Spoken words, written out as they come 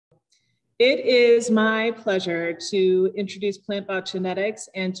It is my pleasure to introduce PlantBot Genetics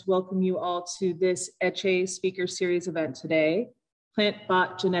and to welcome you all to this ECCE Speaker Series event today.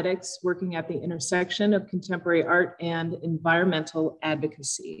 PlantBot Genetics working at the intersection of contemporary art and environmental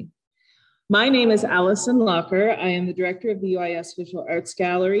advocacy. My name is Allison Lacher. I am the director of the UIS Visual Arts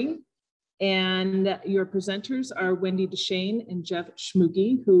Gallery, and your presenters are Wendy Deschene and Jeff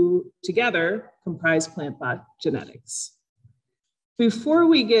Schmuki, who together comprise PlantBot Genetics. Before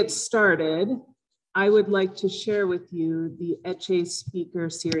we get started, I would like to share with you the ECCE Speaker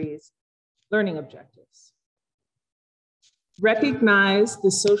Series learning objectives. Recognize the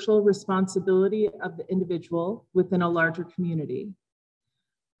social responsibility of the individual within a larger community.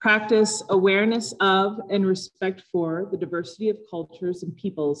 Practice awareness of and respect for the diversity of cultures and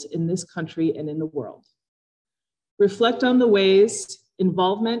peoples in this country and in the world. Reflect on the ways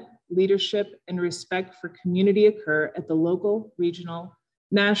involvement, leadership, and respect for community occur at the local, regional,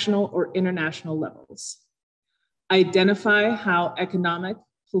 national, or international levels. Identify how economic,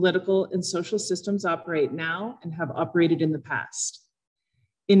 political, and social systems operate now and have operated in the past.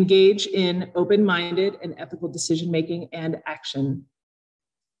 Engage in open-minded and ethical decision-making and action.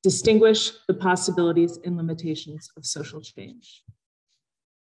 Distinguish the possibilities and limitations of social change.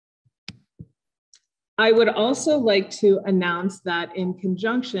 I would also like to announce that in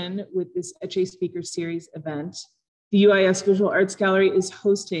conjunction with this ECCE Speaker Series event, the UIS Visual Arts Gallery is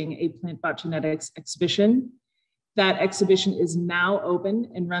hosting a PlantBot Genetics exhibition. That exhibition is now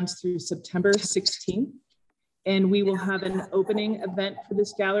open and runs through September 16th. And we will have an opening event for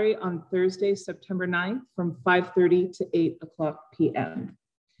this gallery on Thursday, September 9th from 5:30 to 8:00 p.m.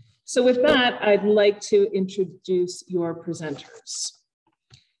 So with that, I'd like to introduce your presenters.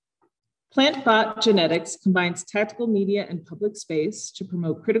 PlantBot Genetics combines tactical media and public space to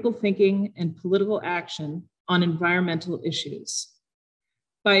promote critical thinking and political action on environmental issues.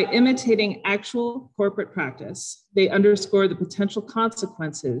 By imitating actual corporate practice, they underscore the potential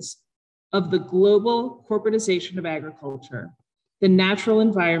consequences of the global corporatization of agriculture, the natural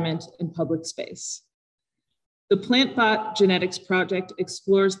environment, and public space. The PlantBot Genetics project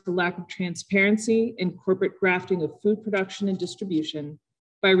explores the lack of transparency in corporate grafting of food production and distribution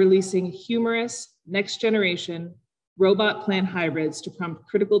by releasing humorous, next-generation robot plant hybrids to prompt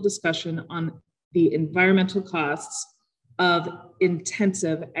critical discussion on the environmental costs of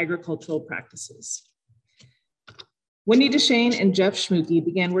intensive agricultural practices. Wendy Deschene and Jeff Schmuki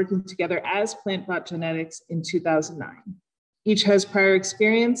began working together as PlantBot Genetics in 2009. Each has prior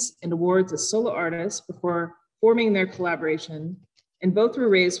experience and awards as solo artists before forming their collaboration, and both were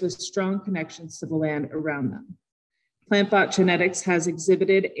raised with strong connections to the land around them. PlantBot Genetics has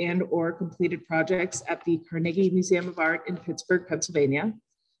exhibited and/or completed projects at the Carnegie Museum of Art in Pittsburgh, Pennsylvania,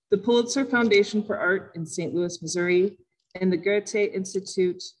 the Pulitzer Foundation for Art in St. Louis, Missouri, and the Goethe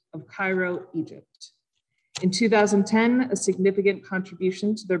Institute of Cairo, Egypt. In 2010, a significant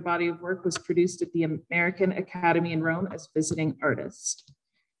contribution to their body of work was produced at the American Academy in Rome as visiting artists.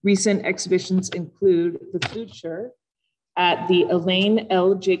 Recent exhibitions include The Future at the Elaine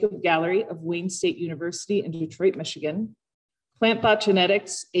L. Jacob Gallery of Wayne State University in Detroit, Michigan, PlantBot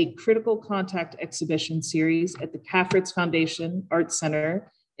Genetics, a critical contact exhibition series at the Caffritz Foundation Art Center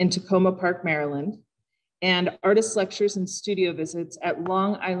in Tacoma Park, Maryland, and artist lectures and studio visits at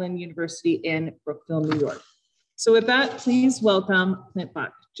Long Island University in Brookville, New York. So with that, please welcome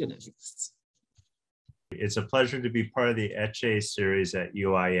PlantBot Genetics. It's a pleasure to be part of the ECCE series at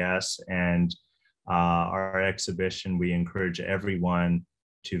UIS, and our exhibition. We encourage everyone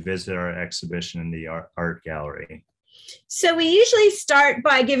to visit our exhibition in the art gallery. So we usually start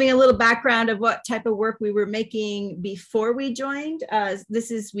by giving a little background of what type of work we were making before we joined.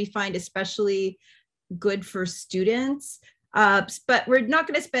 We find especially good for students, but we're not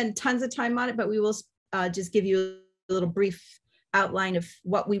going to spend tons of time on it, but we will just give you a little brief outline of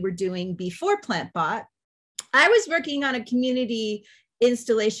what we were doing before PlantBot. I was working on a community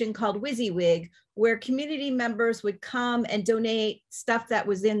installation called WYSIWYG, where community members would come and donate stuff that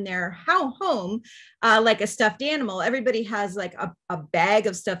was in their home, like a stuffed animal. Everybody has like a bag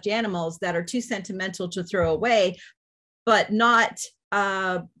of stuffed animals that are too sentimental to throw away, but not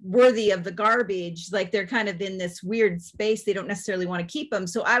worthy of the garbage. Like they're kind of in this weird space. They don't necessarily want to keep them.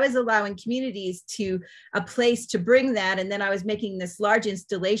 So I was allowing communities to a place to bring that. And then I was making this large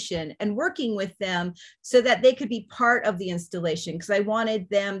installation and working with them so that they could be part of the installation, because I wanted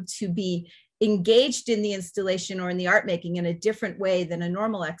them to be engaged in the installation or in the art making in a different way than a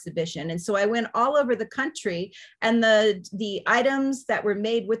normal exhibition. And so I went all over the country, and the items that were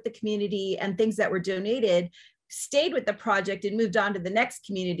made with the community and things that were donated stayed with the project and moved on to the next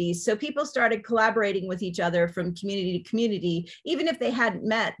community. So people started collaborating with each other from community to community. Even if they hadn't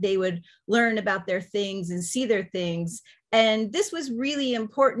met, they would learn about their things and see their things. And this was really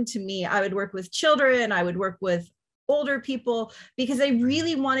important to me. I would work with children, I would work with older people, because I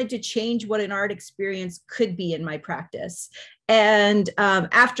really wanted to change what an art experience could be in my practice. And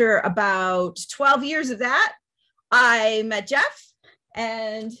after about 12 years of that, I met Jeff,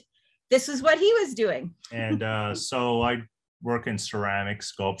 and this is what he was doing. And so I work in ceramic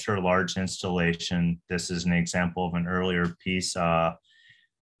sculpture, large installation. This is an example of an earlier piece.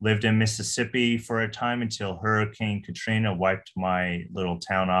 Lived in Mississippi for a time until Hurricane Katrina wiped my little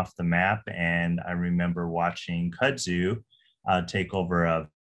town off the map. And I remember watching kudzu take over a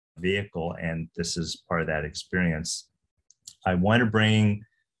vehicle, and this is part of that experience. I want to bring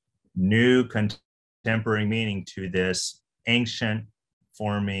new contemporary meaning to this ancient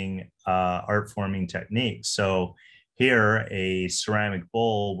art forming technique. So here, a ceramic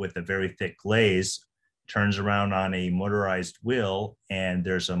bowl with a very thick glaze turns around on a motorized wheel, and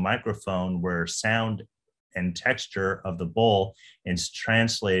there's a microphone where sound and texture of the bowl is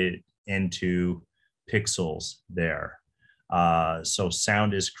translated into pixels there. So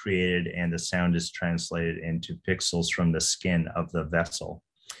sound is created, and the sound is translated into pixels from the skin of the vessel.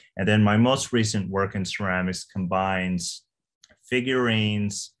 And then my most recent work in ceramics combines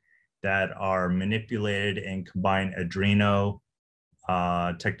figurines that are manipulated and combine Adreno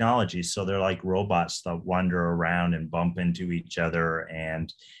technology. So they're like robots that wander around and bump into each other.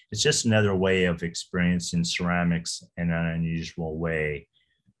 And it's just another way of experiencing ceramics in an unusual way.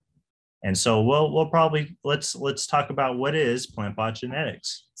 And so we'll probably, let's talk about what is PlantBot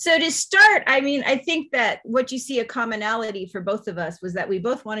Genetics. So to start, I mean, I think that what you see a commonality for both of us was that we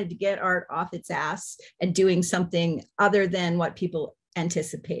both wanted to get art off its ass and doing something other than what people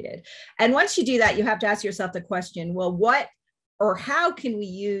anticipated. And once you do that, you have to ask yourself the question, well, what or how can we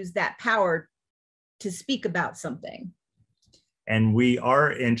use that power to speak about something? And we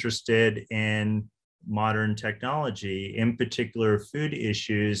are interested in modern technology, in particular food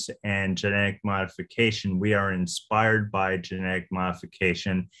issues and genetic modification. We are inspired by genetic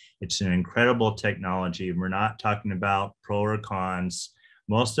modification. It's an incredible technology. We're not talking about pro or cons.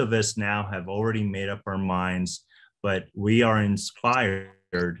 Most of us now have already made up our minds, but we are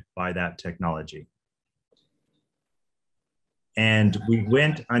inspired by that technology. And we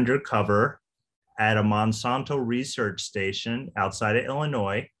went undercover at a Monsanto research station outside of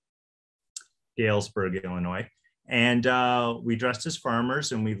Illinois, Galesburg, Illinois. And we dressed as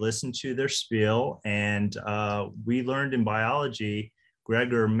farmers and we listened to their spiel. And we learned in biology,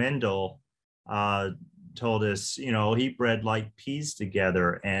 Gregor Mendel told us, you know, he bred like peas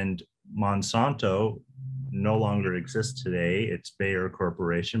together, and Monsanto no longer exists today. It's Bayer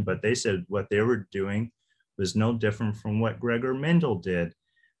Corporation, but they said what they were doing was no different from what Gregor Mendel did.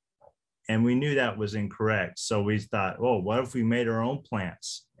 And we knew that was incorrect. So we thought, oh, what if we made our own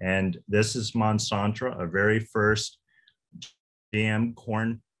plants? And this is Monsanto, our very first GM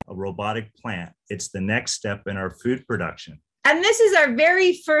corn, a robotic plant. It's the next step in our food production. And this is our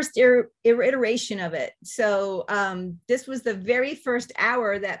very first iteration of it. So this was the very first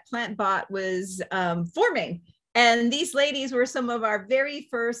hour that PlantBot was forming. And these ladies were some of our very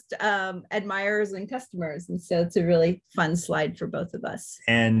first admirers and customers. And so it's a really fun slide for both of us.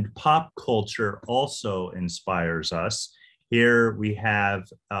 And pop culture also inspires us. Here we have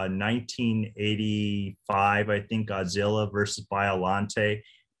 1985, I think, Godzilla versus Biollante.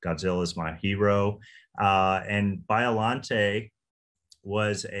 Godzilla is my hero. And Biollante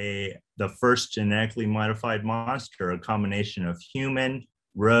was the first genetically modified monster, a combination of human,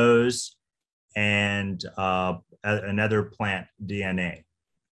 rose, and another plant DNA.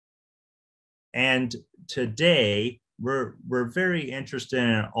 And today, we're very interested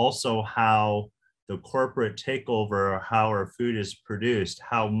in also how the corporate takeover, how our food is produced,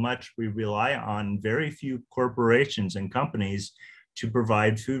 how much we rely on very few corporations and companies to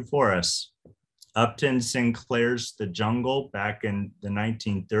provide food for us. Upton Sinclair's The Jungle back in the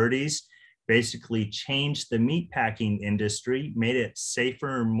 1930s basically changed the meatpacking industry, made it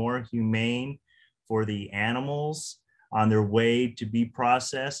safer and more humane for the animals on their way to be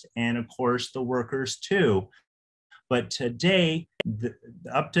processed, and of course the workers too. But today,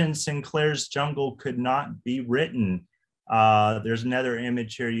 Upton Sinclair's Jungle could not be written. There's another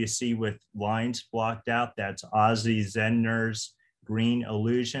image here you see with lines blocked out. That's Ozzie Zedner's Green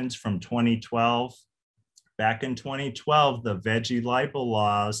Illusions from 2012. Back in 2012, the veggie libel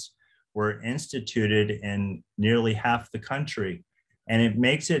laws were instituted in nearly half the country. And it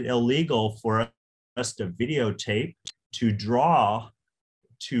makes it illegal for us to videotape, to draw,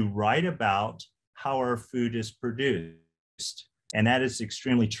 to write about how our food is produced. And that is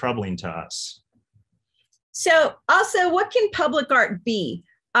extremely troubling to us. So also, what can public art be?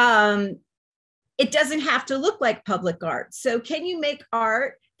 It doesn't have to look like public art. So can you make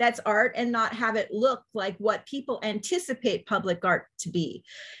art that's art and not have it look like what people anticipate public art to be?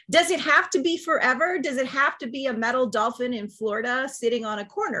 Does it have to be forever? Does it have to be a metal dolphin in Florida sitting on a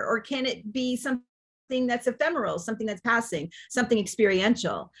corner? Or can it be something that's ephemeral, something that's passing, something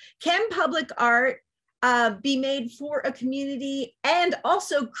experiential? Can public art be made for a community and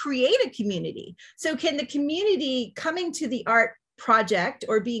also create a community? So can the community coming to the art project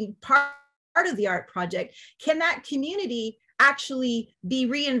or being part of the art project, can that community actually be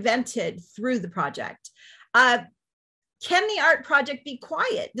reinvented through the project? Can the art project be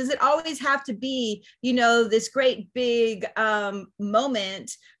quiet? Does it always have to be, you know, this great big moment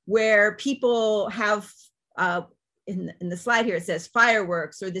where people have, in the slide here, it says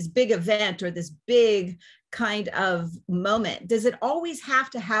fireworks or this big event or this big kind of moment? Does it always have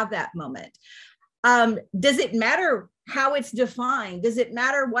to have that moment? Does it matter how it's defined? Does it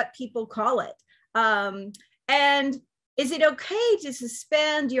matter what people call it? And is it okay to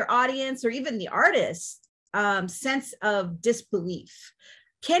suspend your audience or even the artist's sense of disbelief?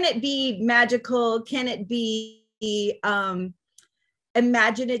 Can it be magical? Can it be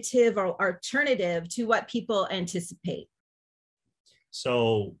imaginative or alternative to what people anticipate?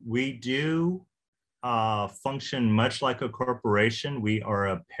 So we do function much like a corporation. We are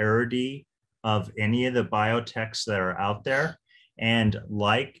a parody of any of the biotechs that are out there. And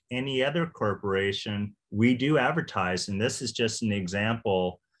like any other corporation, we do advertise. And this is just an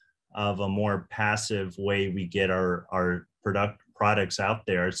example of a more passive way we get our products out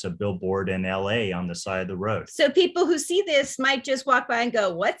there. It's a billboard in LA on the side of the road. So people who see this might just walk by and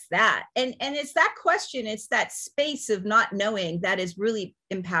go, what's that? And it's that question, it's that space of not knowing that is really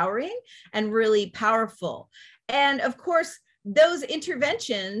empowering and really powerful. And of course, those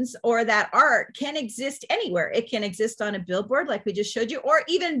interventions or that art can exist anywhere. It can exist on a billboard like we just showed you, or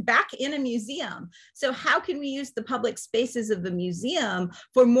even back in a museum. So how can we use the public spaces of the museum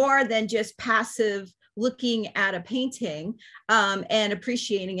for more than just passive looking at a painting and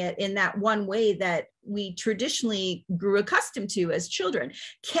appreciating it in that one way that we traditionally grew accustomed to as children?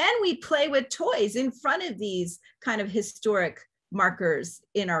 Can we play with toys in front of these kind of historic markers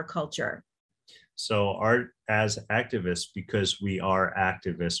in our culture? So art as activists, because we are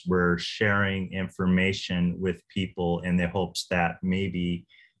activists, we're sharing information with people in the hopes that maybe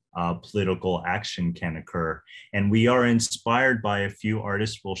political action can occur. And we are inspired by a few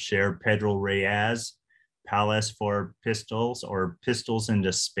artists. We'll share Pedro Reyes, Palace for Pistols, or Pistols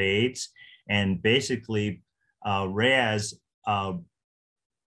into Spades. And basically Reyes,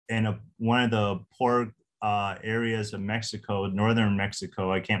 in one of the poor areas of Mexico, northern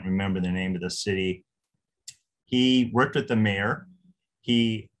Mexico, I can't remember the name of the city. He worked with the mayor.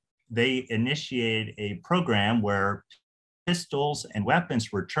 They initiated a program where pistols and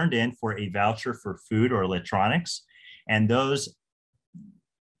weapons were turned in for a voucher for food or electronics. And those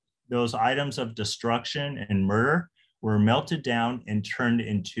items of destruction and murder were melted down and turned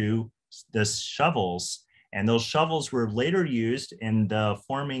into the shovels. And those shovels were later used in the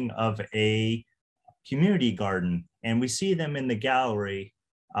forming of a community garden, and we see them in the gallery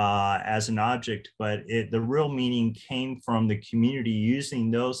as an object, but the real meaning came from the community using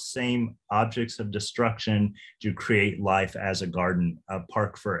those same objects of destruction to create life as a garden, a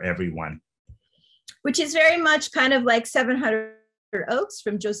park for everyone. Which is very much kind of like 700 Oaks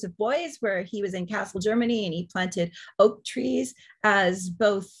from Joseph Beuys, where he was in Kassel, Germany, and he planted oak trees as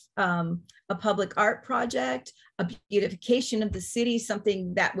both a public art project, a beautification of the city,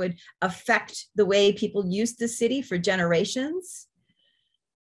 something that would affect the way people use the city for generations.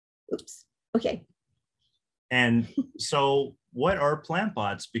 Oops, okay. And so what are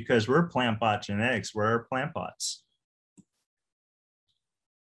PlantBots? Because we're PlantBot Genetics, we're PlantBots.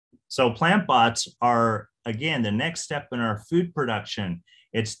 So PlantBots are, again, the next step in our food production.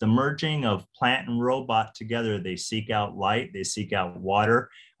 It's the merging of plant and robot together. They seek out light, they seek out water.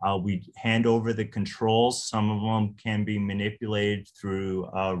 We hand over the controls. Some of them can be manipulated through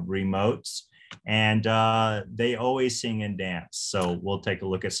remotes, and they always sing and dance. So we'll take a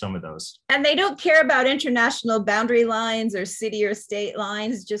look at some of those. And they don't care about international boundary lines or city or state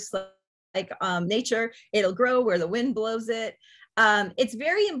lines, just like nature. It'll grow where the wind blows it. It's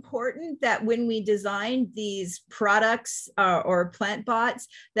very important that when we design these products or plant bots,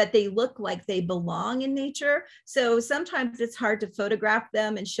 that they look like they belong in nature. So sometimes it's hard to photograph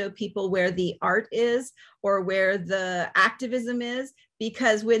them and show people where the art is or where the activism is,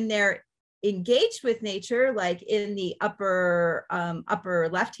 because when they're engaged with nature, like in the upper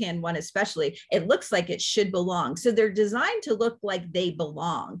left-hand one especially, it looks like it should belong. So they're designed to look like they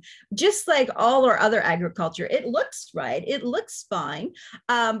belong. Just like all our other agriculture, it looks right, it looks fine,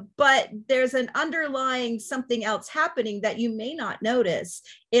 but there's an underlying something else happening that you may not notice.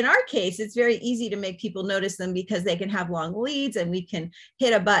 In our case, it's very easy to make people notice them because they can have long leads and we can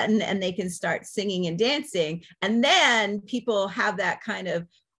hit a button and they can start singing and dancing. And then people have that kind of,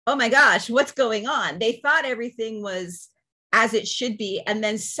 oh my gosh, what's going on? They thought everything was as it should be. And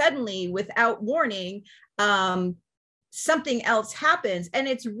then suddenly, without warning, something else happens. And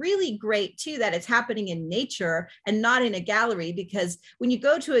it's really great too that it's happening in nature and not in a gallery, because when you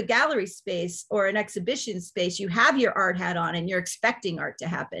go to a gallery space or an exhibition space, you have your art hat on and you're expecting art to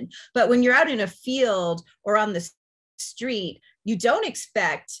happen. But when you're out in a field or on the street, you don't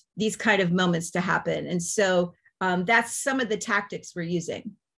expect these kind of moments to happen. And so that's some of the tactics we're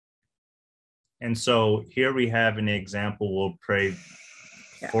using. And so here we have an example. We'll pray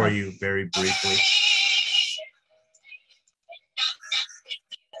for you very briefly.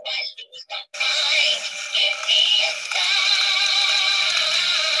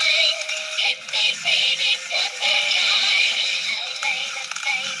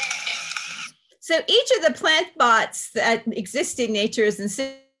 So each of the plant bots that exist in nature and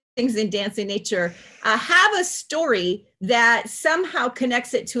things in dancing nature have a story that somehow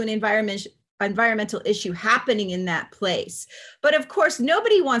connects it to an environmental issue happening in that place. But of course,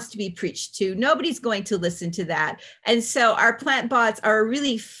 nobody wants to be preached to. Nobody's going to listen to that. And so our plant bots are a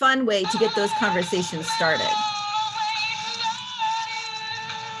really fun way to get those conversations started.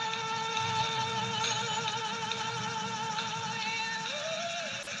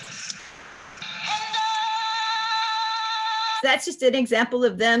 That's just an example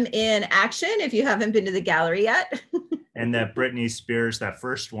of them in action if you haven't been to the gallery yet. And that Britney Spears, that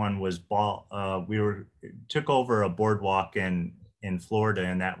first one was ball. Took over a boardwalk in Florida,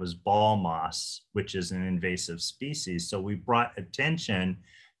 and that was ball moss, which is an invasive species. So we brought attention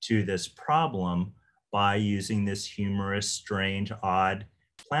to this problem by using this humorous, strange, odd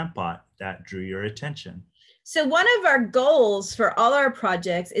plant bot that drew your attention. So one of our goals for all our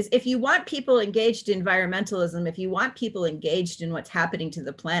projects is, if you want people engaged in environmentalism, if you want people engaged in what's happening to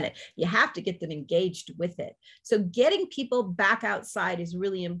the planet, you have to get them engaged with it. So getting people back outside is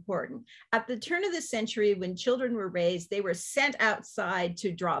really important. At the turn of the century, when children were raised, they were sent outside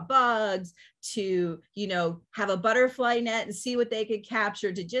to draw bugs, to, have a butterfly net and see what they could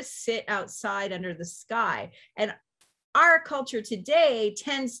capture, to just sit outside under the sky. And our culture today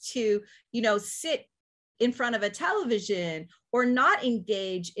tends to, sit in front of a television or not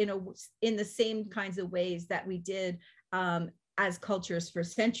engage in the same kinds of ways that we did as cultures for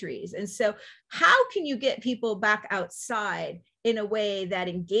centuries. And so how can you get people back outside in a way that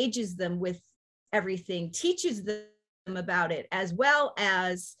engages them with everything, teaches them about it, as well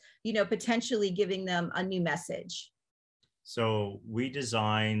as, potentially giving them a new message? So we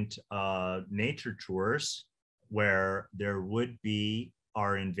designed nature tours where there would be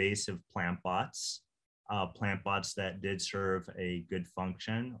our invasive plant bots that did serve a good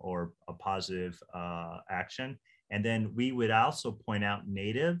function or a positive action. And then we would also point out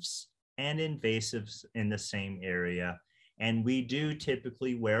natives and invasives in the same area. And we do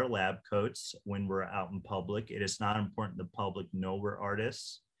typically wear lab coats when we're out in public. It is not important the public know we're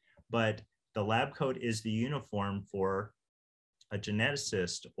artists, but the lab coat is the uniform for a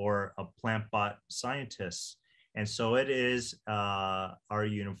geneticist or a plant bot scientist. And so it is our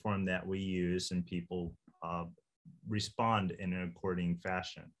uniform that we use, and people respond in an according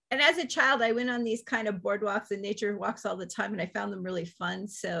fashion. And as a child, I went on these kind of boardwalks and nature walks all the time, and I found them really fun.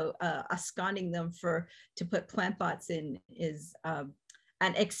 So absconding them to put plant bots in is an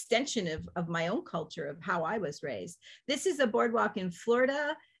extension of my own culture, of how I was raised. This is a boardwalk in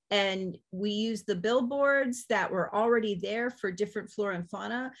Florida, and we used the billboards that were already there for different flora and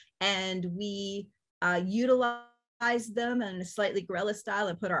fauna, and we utilized them in a slightly guerrilla style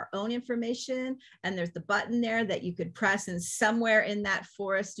and put our own information. And there's the button there that you could press, and somewhere in that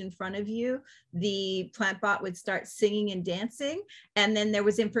forest in front of you, the plant bot would start singing and dancing. And then there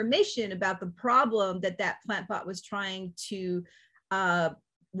was information about the problem that plant bot was trying to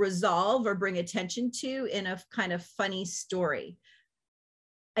resolve or bring attention to in a kind of funny story.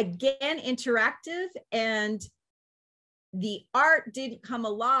 Again, interactive, and the art didn't come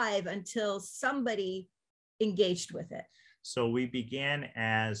alive until somebody engaged with it. So we began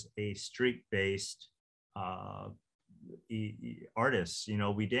as a street-based artists.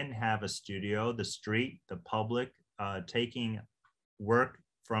 We didn't have a studio. The street, the public, taking work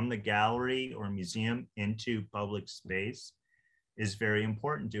from the gallery or museum into public space. is very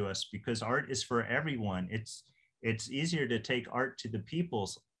important to us because art is for everyone. It's easier to take art to the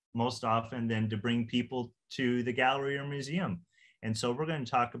peoples most often than to bring people to the gallery or museum. And so we're going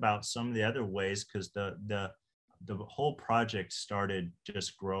to talk about some of the other ways, because the whole project started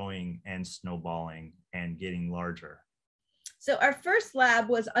just growing and snowballing and getting larger. So our first lab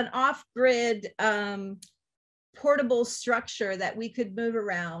was an off-grid portable structure that we could move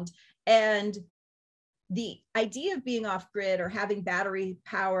around. And the idea of being off-grid or having battery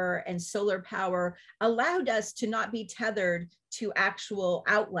power and solar power allowed us to not be tethered to actual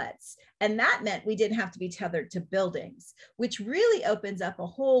outlets. And that meant we didn't have to be tethered to buildings, which really opens up a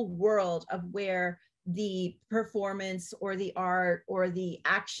whole world of where the performance or the art or the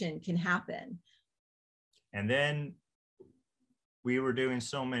action can happen. And then we were doing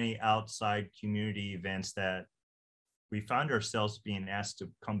so many outside community events that we found ourselves being asked to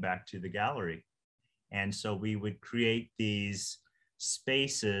come back to the gallery. And so we would create these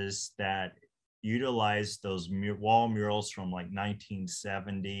spaces that utilize those wall murals from like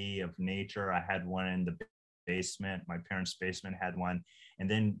 1970 of nature. I had one in the basement. My parents' basement had one. And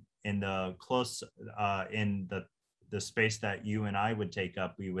then in the the space that you and I would take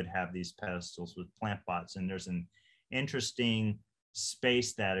up, we would have these pedestals with PlantBots. And there's an interesting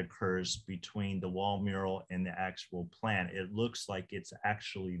space that occurs between the wall mural and the actual plant. It looks like it's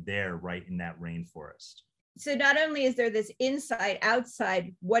actually there right in that rainforest. So not only is there this inside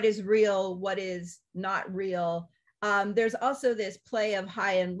outside, what is real, what is not real, there's also this play of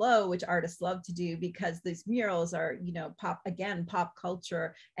high and low, which artists love to do, because these murals are, you know, pop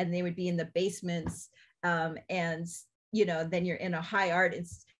culture, and they would be in the basements, and, you know, then you're in a high art.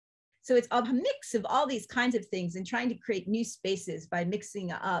 So it's a mix of all these kinds of things and trying to create new spaces by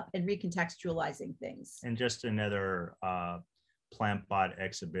mixing up and recontextualizing things. And just another PlantBot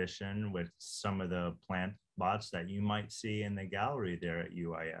exhibition with some of the PlantBots that you might see in the gallery there at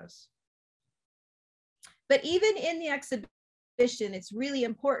UIS. But even in the exhibition, it's really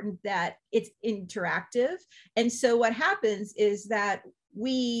important that it's interactive. And so what happens is that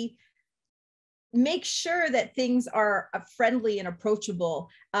we make sure that things are friendly and approachable.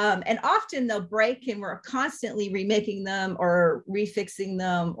 And often they'll break, and we're constantly remaking them or refixing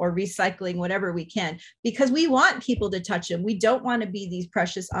them or recycling whatever we can, because we want people to touch them. We don't want to be these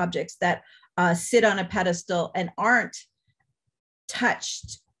precious objects that sit on a pedestal and aren't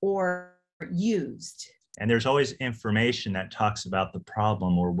touched or used. And there's always information that talks about the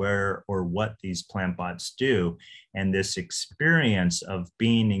problem or where or what these PlantBots do. And this experience of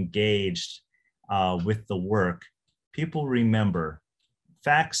being engaged with the work, people remember.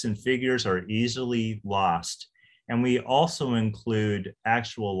 Facts and figures are easily lost. And we also include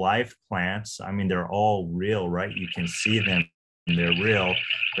actual live plants. I mean, they're all real, right? You can see them, they're real.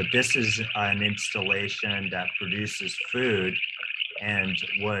 But this is an installation that produces food and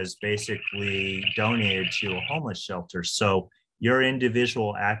was basically donated to a homeless shelter. So your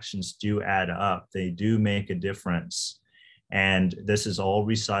individual actions do add up. They do make a difference. And this is all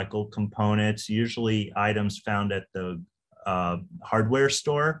recycled components, usually items found at the hardware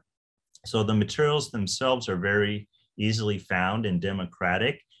store. So the materials themselves are very easily found and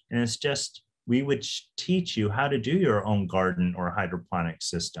democratic. And it's just, we would teach you how to do your own garden or hydroponic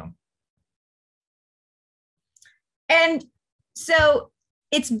system. And so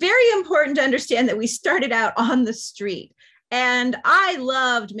it's very important to understand that we started out on the street. And I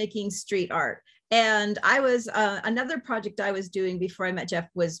loved making street art. And I was, another project I was doing before I met Jeff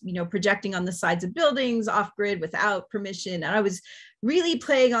was, you know, projecting on the sides of buildings off grid without permission. And I was really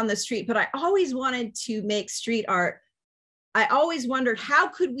playing on the street, but I always wanted to make street art. I always wondered, how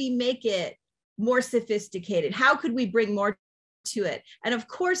could we make it more sophisticated? How could we bring more to it? And of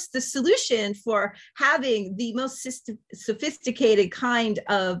course, the solution for having the most sophisticated kind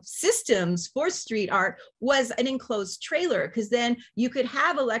of systems for street art was an enclosed trailer, because then you could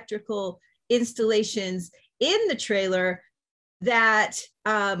have electrical installations in the trailer that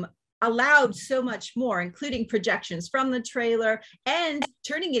allowed so much more, including projections from the trailer and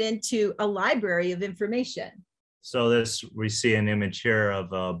turning it into a library of information. So this, we see an image here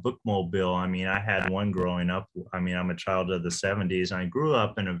of a bookmobile. I mean, I had one growing up. I mean, I'm a child of the 70s. I grew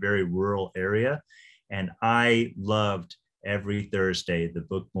up in a very rural area, and I loved every Thursday the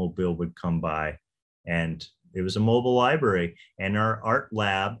bookmobile would come by, and it was a mobile library. And our art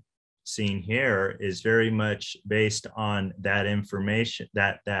lab seen here is very much based on that information,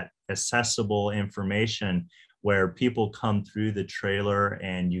 that accessible information, where people come through the trailer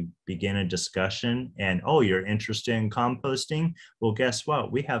and you begin a discussion and, oh, you're interested in composting? Well, guess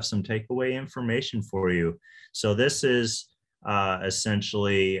what? We have some takeaway information for you. So this is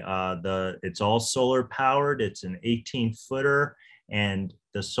Essentially, it's all solar powered. It's an 18-footer, and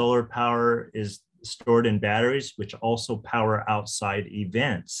the solar power is stored in batteries, which also power outside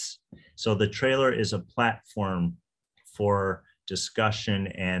events. So the trailer is a platform for discussion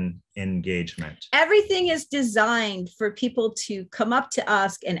and engagement. Everything is designed for people to come up to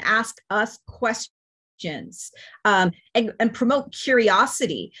us and ask us questions. And promote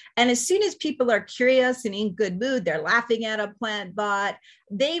curiosity. And as soon as people are curious and in good mood, they're laughing at a PlantBot,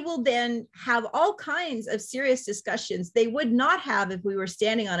 they will then have all kinds of serious discussions they would not have if we were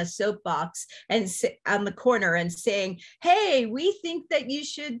standing on a soapbox and on the corner and saying, hey, we think that you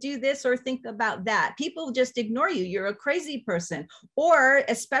should do this or think about that. People just ignore you. You're a crazy person. Or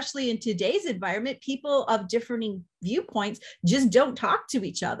especially in today's environment, people of differing viewpoints just don't talk to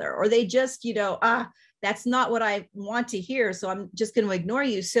each other, or they just, that's not what I want to hear, so I'm just going to ignore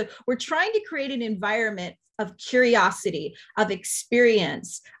you. So we're trying to create an environment of curiosity, of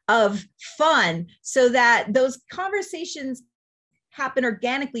experience, of fun, so that those conversations happen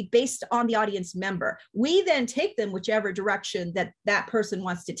organically based on the audience member. We then take them whichever direction that person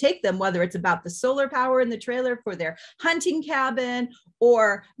wants to take them, whether it's about the solar power in the trailer for their hunting cabin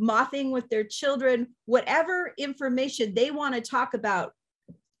or mothing with their children, whatever information they want to talk about.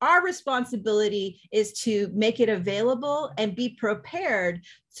 Our responsibility is to make it available and be prepared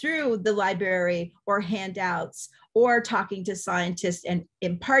through the library or handouts or talking to scientists and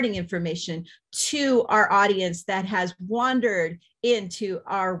imparting information to our audience that has wandered into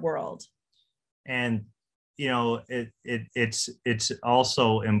our world. And it's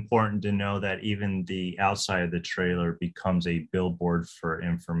also important to know that even the outside of the trailer becomes a billboard for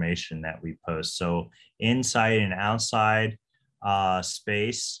information that we post. So inside and outside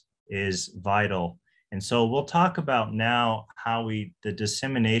space is vital. And so we'll talk about now how the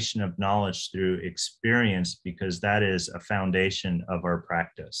dissemination of knowledge through experience, because that is a foundation of our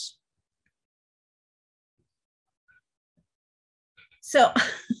practice. So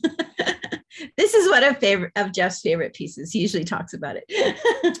this is one of Jeff's favorite pieces. He usually talks about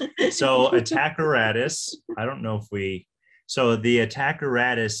it. So Attackeratus, I don't know if so the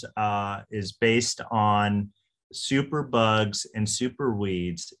Attackeratus is based on super bugs and super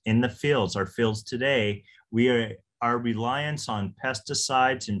weeds in the fields. Our fields today, our reliance on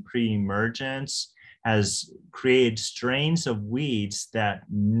pesticides and pre-emergence has created strains of weeds that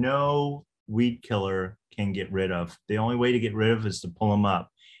no weed killer can get rid of. The only way to get rid of is to pull them up.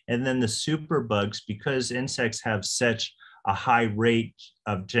 And then the super bugs, because insects have such a high rate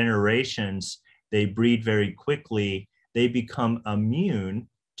of generations, they breed very quickly, they become immune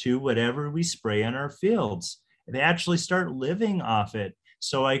to whatever we spray on our fields. They actually start living off it.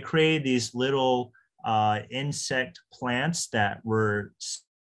 So I created these little insect plants that were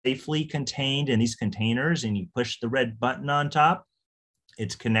safely contained in these containers, and you push the red button on top.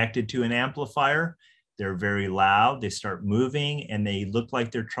 It's connected to an amplifier. They're very loud. They start moving and they look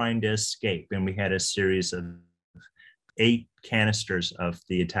like they're trying to escape. And we had a series of 8 canisters of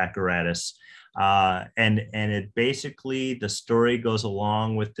the Attackeratus. And it basically, the story goes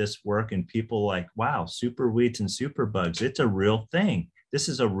along with this work, and people like, wow, super weeds and super bugs. It's a real thing. This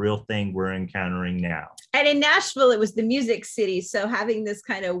is a real thing we're encountering now. And in Nashville, it was the Music City. So having this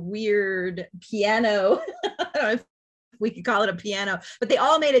kind of weird piano, I don't know if we could call it a piano, but they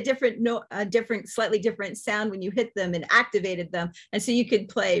all made a slightly different sound when you hit them and activated them. And so you could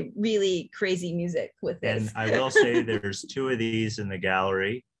play really crazy music with this. And I will say there's 2 of these in the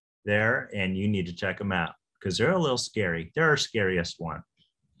gallery there, and you need to check them out because they're a little scary. They're our scariest one.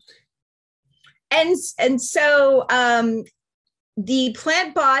 And so the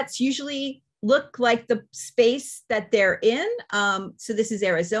PlantBots usually look like the space that they're in. So this is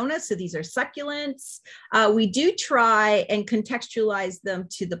Arizona. So these are succulents. We do try and contextualize them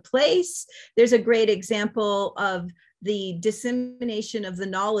to the place. There's a great example of the dissemination of the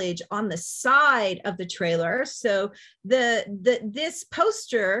knowledge on the side of the trailer. So this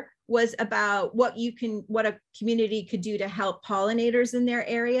poster was about what a community could do to help pollinators in their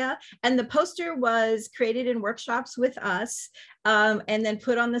area. And the poster was created in workshops with us and then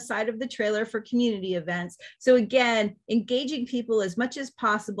put on the side of the trailer for community events. So again, engaging people as much as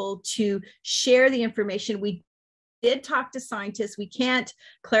possible to share the information. We did talk to scientists. We can't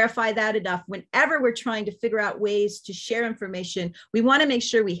clarify that enough. Whenever we're trying to figure out ways to share information, we want to make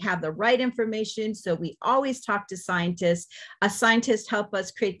sure we have the right information. So we always talk to scientists. Scientists help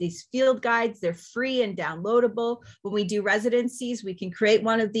us create these field guides. They're free and downloadable. When we do residencies, we can create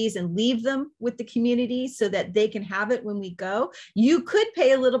one of these and leave them with the community so that they can have it when we go. You could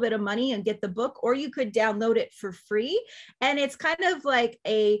pay a little bit of money and get the book, or you could download it for free. And it's kind of like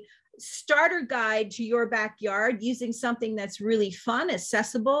a starter guide to your backyard using something that's really fun,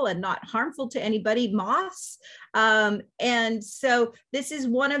 accessible, and not harmful to anybody, moss. And so this is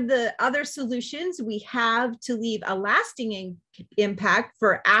one of the other solutions we have to leave a lasting impact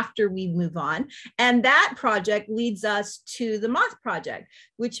for after we move on. And that project leads us to the moth project,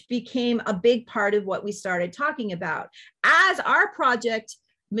 which became a big part of what we started talking about. As our project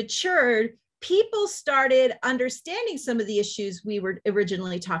matured, people started understanding some of the issues we were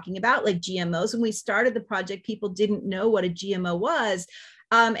originally talking about, like GMOs. When we started the project, people didn't know what a GMO was.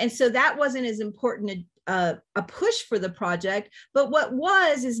 And so that wasn't as important a push for the project. But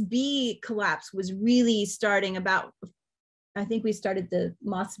what is bee collapse was really starting about, I think we started the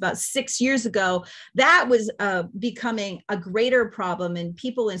moths about 6 years ago. That was becoming a greater problem, and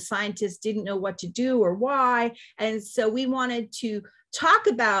people and scientists didn't know what to do or why. And so we wanted to talk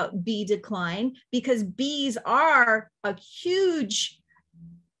about bee decline because bees are a huge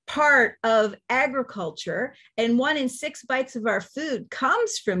part of agriculture, and 1 in 6 bites of our food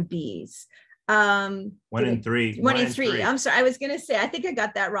comes from bees. 1 in 3. 1 in 3. I'm sorry. I was going to say, I think I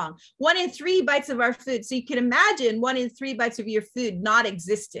got that wrong. 1 in 3 bites of our food. So you can imagine 1 in 3 bites of your food not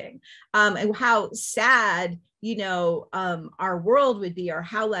existing, and how sad, our world would be, or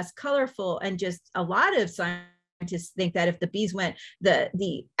how less colorful. And just a lot of scientists think that if the bees went,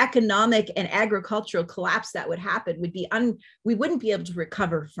 the economic and agricultural collapse that would happen would be we wouldn't be able to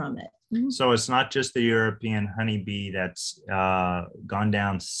recover from it. So it's not just the European honeybee that's gone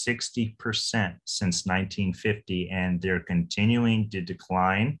down 60% since 1950, and they're continuing to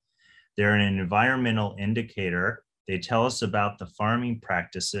decline. They're an environmental indicator. They tell us about the farming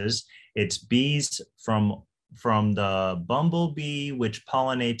practices. It's bees from the bumblebee, which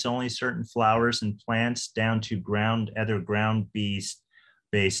pollinates only certain flowers and plants, down to other ground-based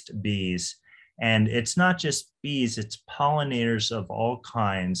bees. And it's not just bees, it's pollinators of all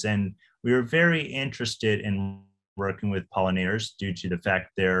kinds. And we were very interested in working with pollinators due to the fact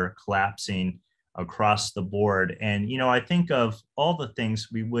they're collapsing across the board. And, I think of all the things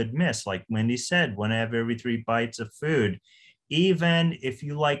we would miss, like Wendy said, 1 out of every 3 bites of food. Even if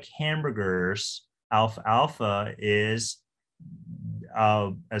you like hamburgers, alfalfa is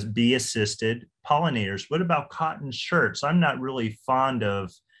as bee-assisted pollinators. What about cotton shirts? I'm not really fond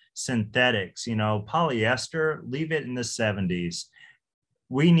of synthetics. Polyester, leave it in the 70s.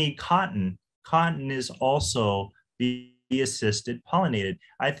 We need cotton. Cotton is also bee-assisted pollinated.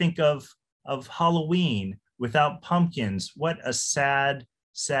 I think of Halloween without pumpkins. What a sad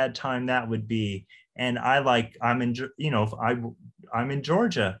time that would be. And I'm in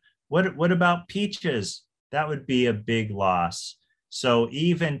Georgia. What about peaches? That would be a big loss. So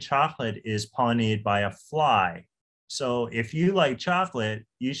even chocolate is pollinated by a fly. So if you like chocolate,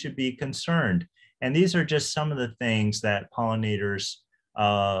 you should be concerned. And these are just some of the things that pollinators,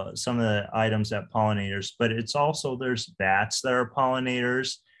 some of the items that pollinators, but it's also, there's bats that are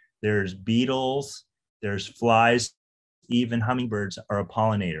pollinators, there's beetles, there's flies, even hummingbirds are a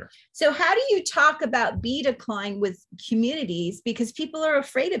pollinator. So how do you talk about bee decline with communities? Because people are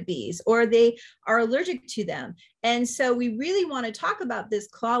afraid of bees or they are allergic to them. And so we really want to talk about this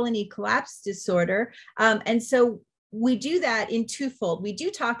colony collapse disorder. And so we do that in twofold. We do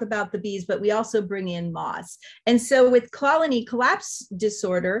talk about the bees, but we also bring in moths. And so with colony collapse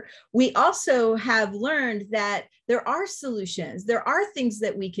disorder, we also have learned that there are solutions. There are things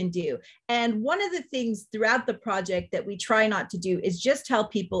that we can do. And one of the things throughout the project that we try not to do is just tell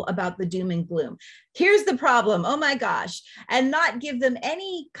people about the doom and gloom. Here's the problem, oh my gosh, and not give them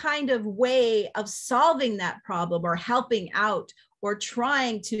any kind of way of solving that problem or helping out or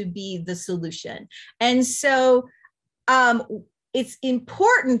trying to be the solution. And so it's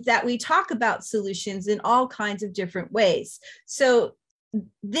important that we talk about solutions in all kinds of different ways. So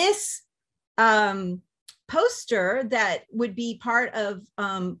this poster that would be part of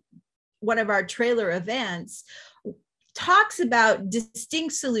one of our trailer events talks about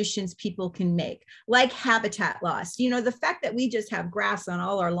distinct solutions people can make, like habitat loss. The fact that we just have grass on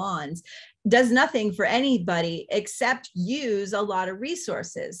all our lawns does nothing for anybody except use a lot of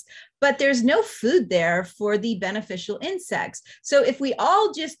resources. But there's no food there for the beneficial insects. So if we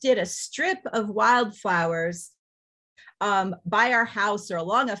all just did a strip of wildflowers by our house or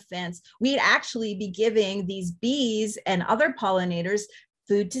along a fence, we'd actually be giving these bees and other pollinators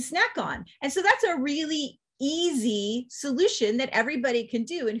food to snack on. And so that's a really easy solution that everybody can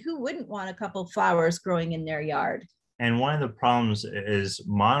do. And who wouldn't want a couple flowers growing in their yard? And one of the problems is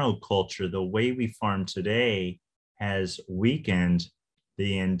monoculture. The way we farm today has weakened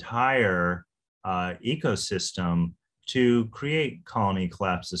the entire ecosystem to create colony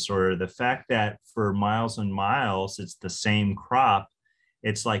collapse disorder. The fact that for miles and miles, it's the same crop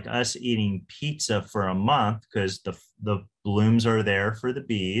It's like us eating pizza for a month because the blooms are there for the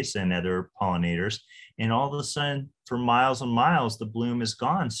bees and other pollinators. And all of a sudden, for miles and miles, the bloom is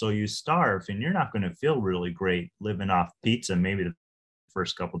gone. So you starve, and you're not going to feel really great living off pizza. Maybe the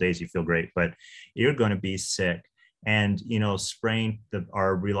first couple of days you feel great, but you're going to be sick. And, you know, spraying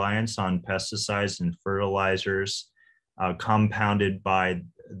our reliance on pesticides and fertilizers, compounded by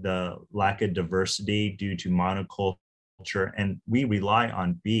the lack of diversity due to monoculture. And we rely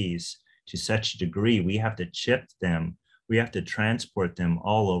on bees to such a degree, we have to chip them, we have to transport them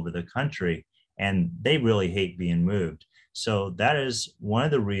all over the country, and they really hate being moved. So that is one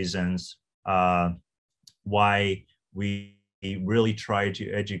of the reasons why we really try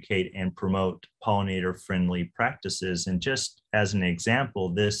to educate and promote pollinator-friendly practices. And just as an example,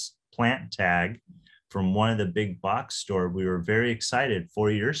 this plant tag from one of the big box store, we were very excited.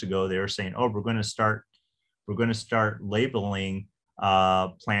 4 years ago, they were saying, oh, we're going to start labeling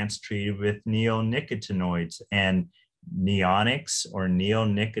plants treated with neonicotinoids. And neonics or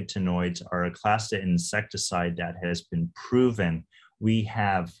neonicotinoids are a class of insecticide that has been proven. We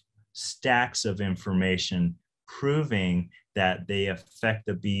have stacks of information proving that they affect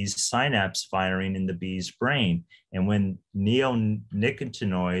the bee's synapse firing in the bee's brain. And when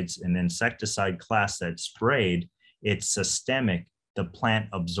neonicotinoids, an insecticide class that's sprayed, it's systemic. The plant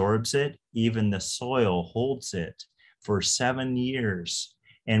absorbs it, even the soil holds it for 7 years.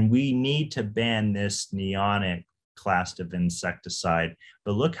 And we need to ban this neonic class of insecticide.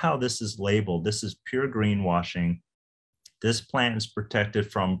 But look how this is labeled. This is pure greenwashing. This plant is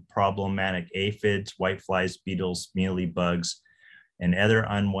protected from problematic aphids, whiteflies, beetles, mealybugs, and other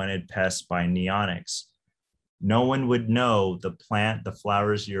unwanted pests by neonics. No one would know the plant, the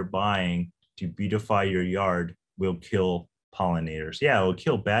flowers you're buying to beautify your yard will kill pollinators. Yeah, it will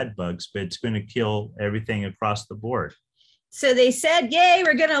kill bad bugs, but it's going to kill everything across the board. So they said, yay,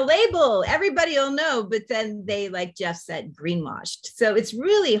 we're going to label, everybody will know, but then they, like Jeff said, greenwashed. So it's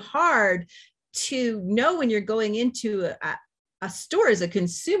really hard to know when you're going into a store as a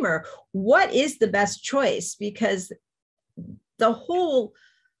consumer, what is the best choice, because the whole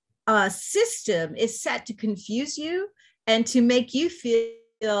system is set to confuse you and to make you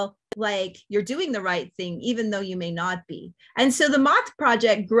feel like you're doing the right thing, even though you may not be. And so the Moth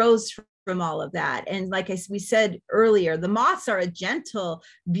Project grows from all of that. And like we said earlier, the moths are a gentle,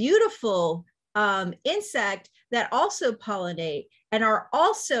 beautiful insect that also pollinate and are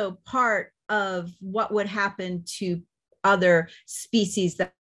also part of what would happen to other species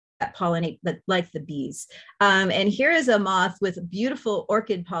that pollinate, like the bees. And here is a moth with beautiful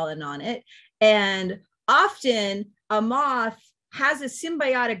orchid pollen on it. And often a moth has a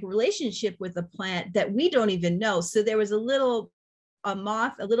symbiotic relationship with a plant that we don't even know. So there was a little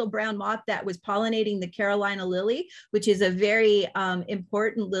brown moth that was pollinating the Carolina lily, which is a very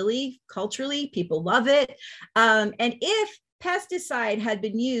important lily culturally. People love it. And if pesticide had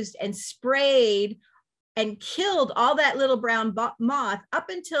been used and sprayed and killed all that little brown moth up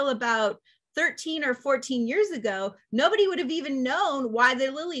until about 13 or 14 years ago, nobody would have even known why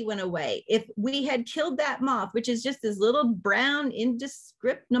the lily went away. If we had killed that moth, which is just this little brown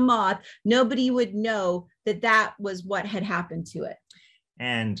indescript moth, nobody would know that that was what had happened to it.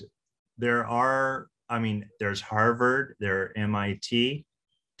 And there's Harvard, there's MIT,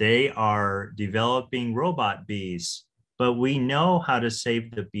 they are developing robot bees, but we know how to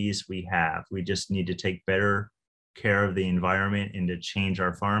save the bees we have. We just need to take better care of the environment and to change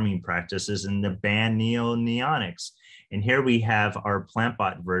our farming practices and to ban neonics. And here we have our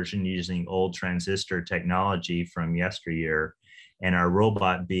PlantBot version using old transistor technology from yesteryear, and our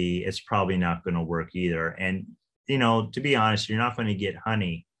robot bee, it's probably not going to work either. And, you know, to be honest, you're not going to get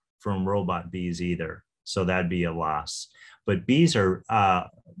honey from robot bees either. So that'd be a loss. But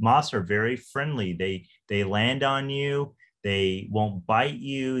moths are very friendly. They land on you. They won't bite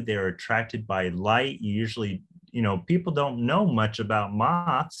you. They're attracted by light. You usually, you know, people don't know much about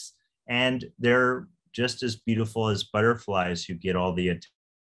moths, and they're just as beautiful as butterflies who get all the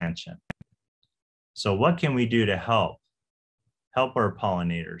attention. So what can we do to help our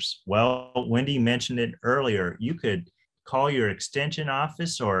pollinators? Well, Wendy mentioned it earlier. You could call your extension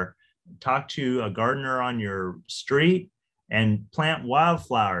office or talk to a gardener on your street and plant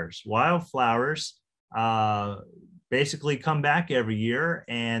wildflowers. Wildflowers basically come back every year,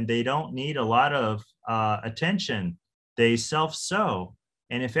 and they don't need a lot of attention. They self-sow.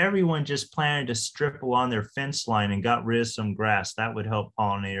 And if everyone just planted a strip along their fence line and got rid of some grass, that would help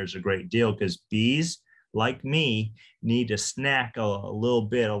pollinators a great deal, because bees, like me, need to snack a little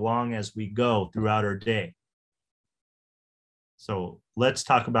bit along as we go throughout our day. So let's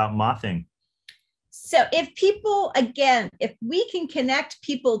talk about mothing. So if people, again, if we can connect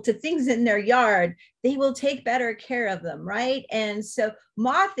people to things in their yard, they will take better care of them, right? And so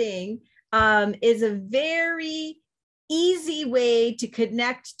mothing is a very easy way to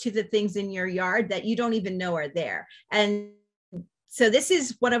connect to the things in your yard that you don't even know are there. And so this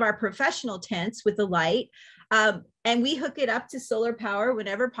is one of our professional tents with a light. And we hook it up to solar power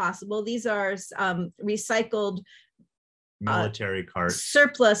whenever possible. These are recycled military carts,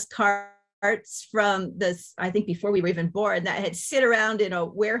 surplus carts from this, I think before we were even born, that had sit around in a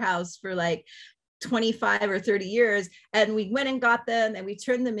warehouse for like 25 or 30 years. And we went and got them and we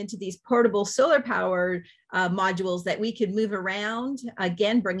turned them into these portable solar power modules that we could move around,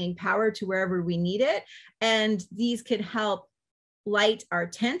 again, bringing power to wherever we need it. And these can help light our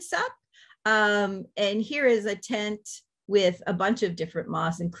tents up. And here is a tent with a bunch of different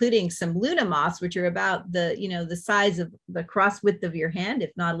moths, including some Luna moths, which are about the, the size of the cross width of your hand, if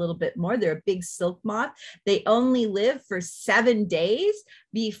not a little bit more. They're a big silk moth. They only live for 7 days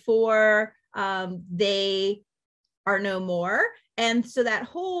before they are no more. And so that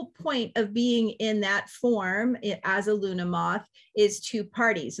whole point of being in that form as a Luna moth is to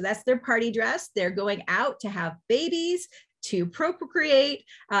party. So that's their party dress. They're going out to have babies, to procreate.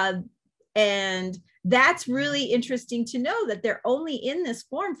 And that's really interesting to know that they're only in this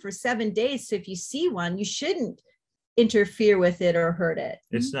form for 7 days. So if you see one, you shouldn't interfere with it or hurt it.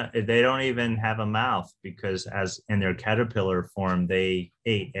 It's not, they don't even have a mouth, because as in their caterpillar form, they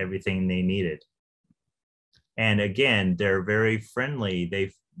ate everything they needed. And again, they're very friendly.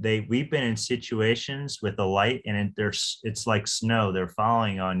 We've been in situations with the light, and it's like snow. They're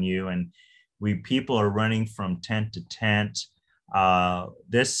falling on you, and people are running from tent to tent.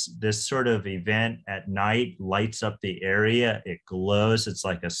 This sort of event at night lights up the area. It glows. It's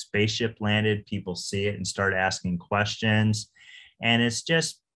like a spaceship landed. People see it and start asking questions. And it's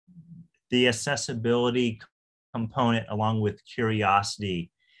just the accessibility component along with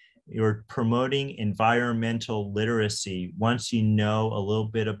curiosity. You're promoting environmental literacy. Once you know a little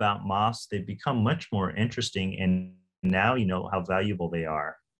bit about moths, they become much more interesting. And now you know how valuable they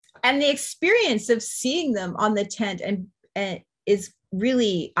are. And the experience of seeing them on the tent and is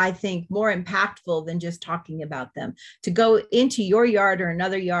really, I think, more impactful than just talking about them. To go into your yard or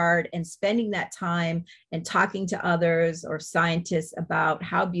another yard and spending that time and talking to others or scientists about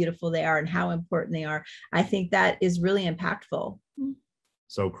how beautiful they are and how important they are, I think that is really impactful.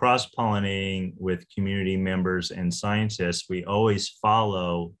 So cross-pollinating with community members and scientists, we always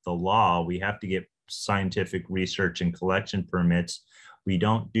follow the law. We have to get scientific research and collection permits. We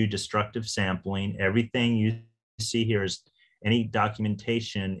don't do destructive sampling. Everything you see here is any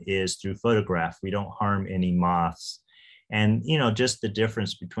documentation is through photograph. We don't harm any moths. And, just the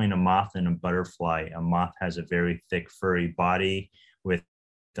difference between a moth and a butterfly. A moth has a very thick, furry body with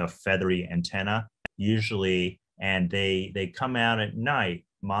a feathery antenna, usually, and they come out at night.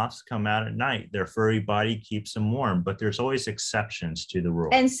 Moths come out at night. Their furry body keeps them warm, but there's always exceptions to the rule.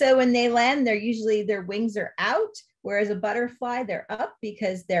 And so when they land, their wings are out. Whereas a butterfly, they're up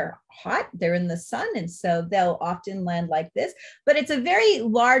because they're hot, they're in the sun, and so they'll often land like this. But it's a very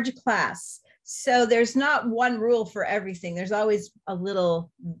large class. So there's not one rule for everything. There's always a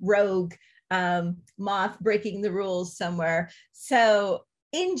little rogue moth breaking the rules somewhere. So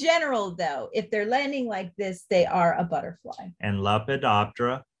in general, though, if they're landing like this, they are a butterfly. And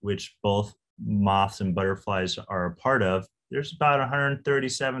Lepidoptera, which both moths and butterflies are a part of, there's about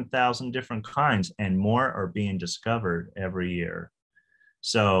 137,000 different kinds, and more are being discovered every year.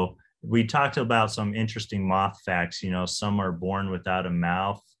 So we talked about some interesting moth facts. Some are born without a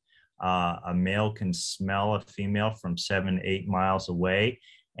mouth. A male can smell a female from 7-8 miles away.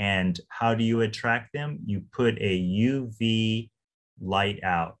 And how do you attract them? You put a UV light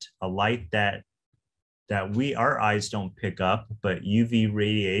out, a light that our eyes don't pick up, but UV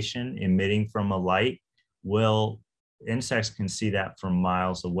radiation emitting from a light insects can see that from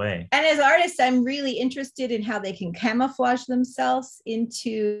miles away. And as artists, I'm really interested in how they can camouflage themselves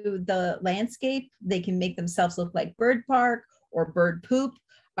into the landscape. They can make themselves look like bird bark or bird poop,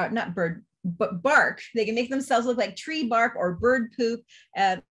 or not bird, but bark. They can make themselves look like tree bark or bird poop.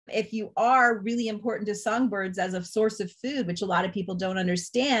 If you are really important to songbirds as a source of food, which a lot of people don't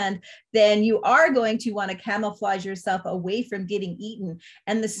understand, then you are going to want to camouflage yourself away from getting eaten.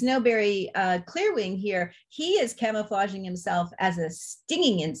 And the snowberry clearwing here, he is camouflaging himself as a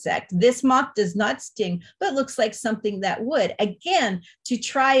stinging insect. This moth does not sting, but looks like something that would, again, to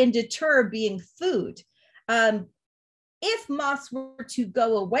try and deter being food. If moths were to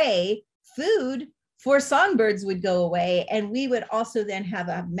go away, food for songbirds would go away, and we would also then have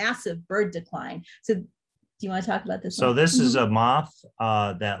a massive bird decline. So Do you want to talk about this So one? this is a moth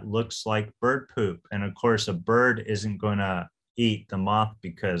that looks like bird poop. And of course, a bird isn't going to eat the moth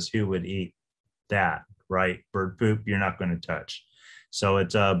because who would eat that, right? Bird poop, you're not going to touch. So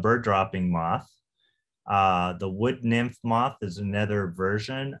it's a bird dropping moth. The wood nymph moth is another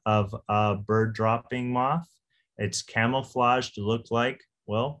version of a bird dropping moth. It's camouflaged to look like,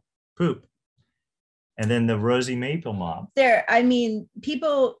 well, poop. And then the rosy maple moth.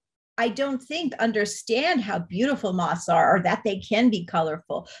 People, I don't think, understand how beautiful moths are, or that they can be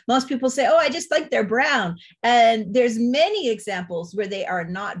colorful. Most people say, oh, I just like they're brown. And there's many examples where they are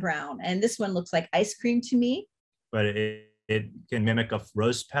not brown. And this one looks like ice cream to me. But it can mimic a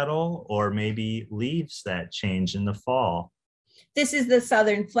rose petal or maybe leaves that change in the fall. This is the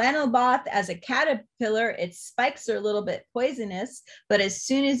southern flannel moth. As a caterpillar, its spikes are a little bit poisonous, but as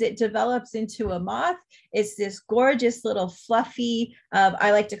soon as it develops into a moth, it's this gorgeous little fluffy,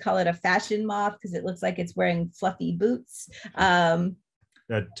 I like to call it a fashion moth because it looks like it's wearing fluffy boots. The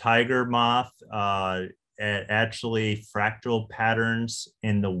tiger moth, actually fractal patterns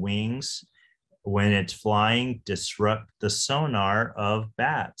in the wings when it's flying disrupt the sonar of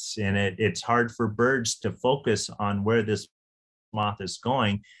bats. And it's hard for birds to focus on where this moth is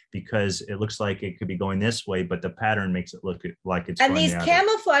going because it looks like it could be going this way, but the pattern makes it look like it's and going these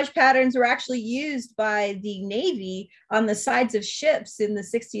camouflage patterns were actually used by the Navy on the sides of ships in the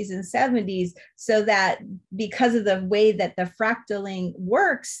 60s and 70s, so that because of the way that the fractaling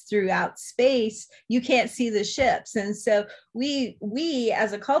works throughout space, you can't see the ships. And so we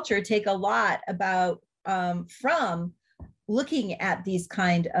as a culture take a lot about from looking at these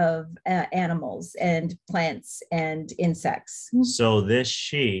kind of animals and plants and insects. So this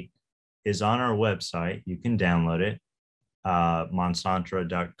sheet is on our website. You can download it,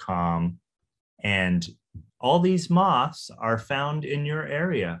 monsanto.com. And all these moths are found in your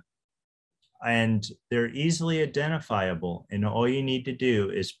area. And they're easily identifiable. And all you need to do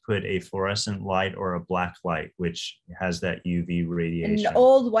is put a fluorescent light or a black light, which has that UV radiation. An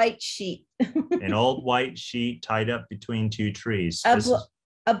old white sheet. An old white sheet tied up between two trees.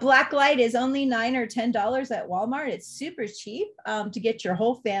 A black light is only $9 or $10 at Walmart. It's super cheap to get your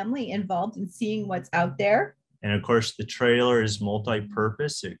whole family involved in seeing what's out there. And of course, the trailer is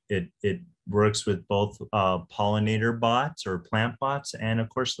multi-purpose. It works with both pollinator bots or plant bots, and of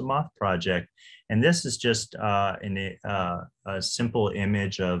course the Moth Project. And this is just a simple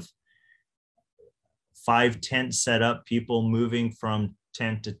image of 5 tents set up, people moving from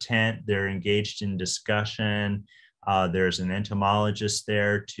tent to tent. They're engaged in discussion. There's an entomologist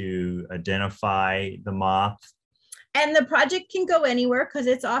there to identify the moth. And the project can go anywhere because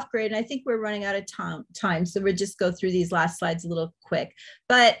it's off grid. And I think we're running out of time. So we'll just go through these last slides a little quick.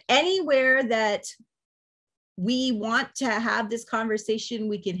 But anywhere that we want to have this conversation,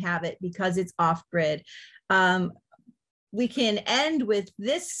 we can have it because it's off grid. We can end with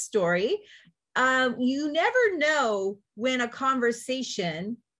this story. You never know when a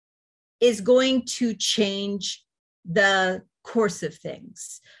conversation is going to change the course of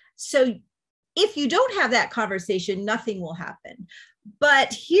things. So if you don't have that conversation, nothing will happen.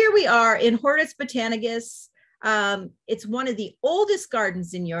 But here we are in Hortus Botanicus. It's one of the oldest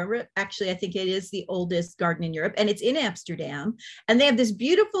gardens in Europe. Actually, I think it is the oldest garden in Europe, and it's in Amsterdam. And they have this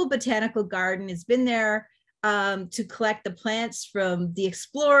beautiful botanical garden. It's been there to collect the plants from the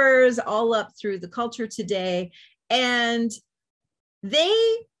explorers all up through the culture today. And they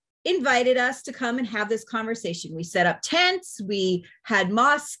invited us to come and have this conversation. We set up tents, we had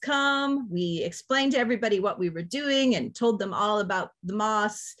moths come, we explained to everybody what we were doing and told them all about the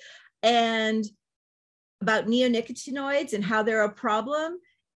moths and about neonicotinoids and how they're a problem.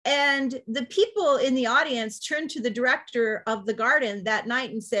 And the people in the audience turned to the director of the garden that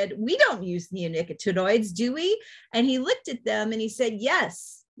night and said, "We don't use neonicotinoids, do we?" And he looked at them and he said,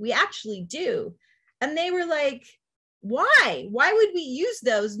 "Yes, we actually do." And they were like, "Why? Why would we use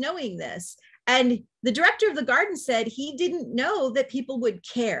those knowing this?" And the director of the garden said he didn't know that people would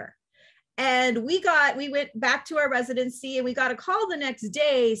care. And we went back to our residency and we got a call the next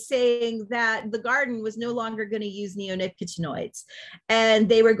day saying that the garden was no longer going to use neonicotinoids and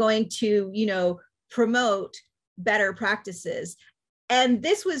they were going to, promote better practices. And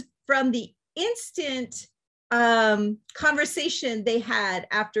this was from the instant conversation they had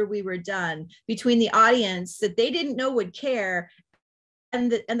after we were done between the audience that they didn't know would care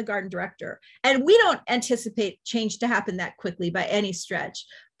and the garden director. And we don't anticipate change to happen that quickly by any stretch,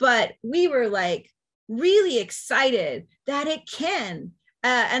 but we were like really excited that it can,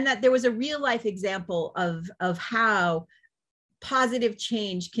 and that there was a real life example of how positive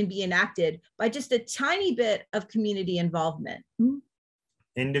change can be enacted by just a tiny bit of community involvement.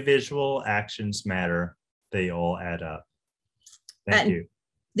 Individual actions matter. they all add up. Thank you.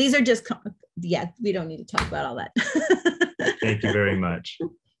 These are just, yeah, we don't need to talk about all that. Thank you very much.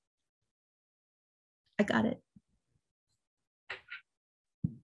 I got it.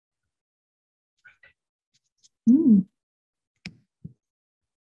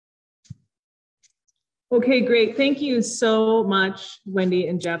 Okay, great. Thank you so much, Wendy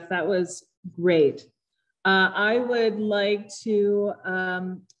and Jeff. That was great. I would like to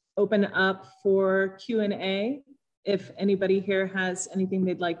open up for Q&A if anybody here has anything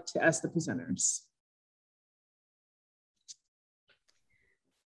they'd like to ask the presenters.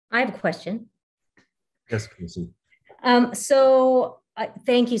 I have a question. Yes, Casey.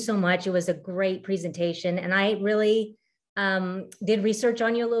 Thank you so much. It was a great presentation. And I really did research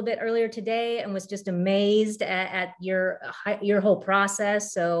on you a little bit earlier today and was just amazed at your whole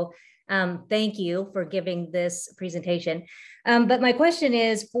process. So thank you for giving this presentation. But my question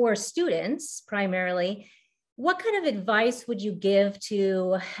is for students primarily, what kind of advice would you give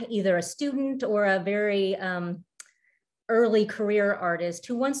to either a student or a very early career artist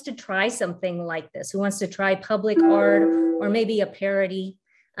who wants to try something like this, who wants to try public art or maybe a parody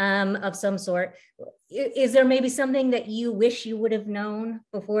of some sort? Is there maybe something that you wish you would have known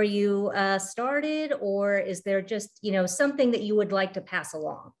before you started, or is there just, you know, something that you would like to pass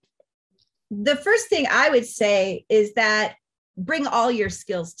along? The first thing I would say is that bring all your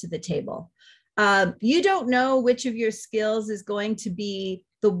skills to the table. You don't know which of your skills is going to be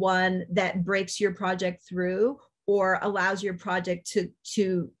the one that breaks your project through or allows your project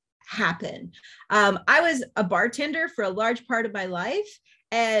to happen. I was a bartender for a large part of my life,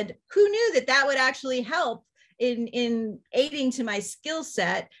 and who knew that that would actually help in aiding to my skill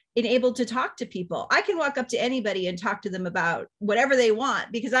set in able to talk to people. I can walk up to anybody and talk to them about whatever they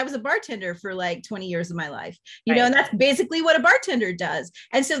want because I was a bartender for like 20 years of my life, you know, and that's basically what a bartender does.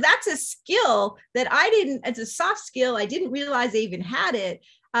 And so that's a skill that it's a soft skill. I didn't realize I even had it,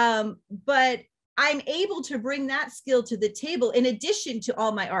 but I'm able to bring that skill to the table in addition to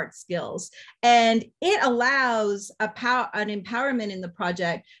all my art skills. And it allows an empowerment in the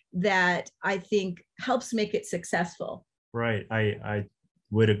project that I think helps make it successful. Right. I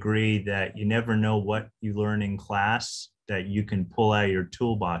would agree that you never know what you learn in class that you can pull out of your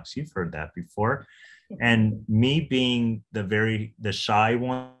toolbox. You've heard that before. And me being the shy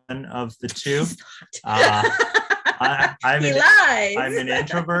one of the two, I'm an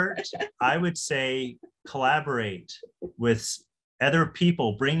introvert. I would say collaborate with other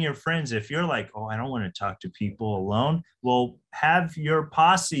people. Bring your friends. If you're like, oh, I don't want to talk to people alone, well, have your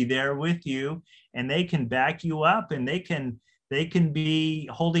posse there with you, and they can back you up, and they can be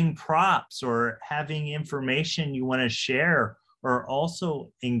holding props or having information you want to share, or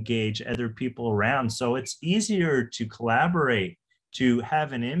also engage other people around. So it's easier to collaborate, to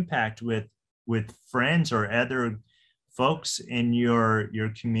have an impact with friends or other folks in your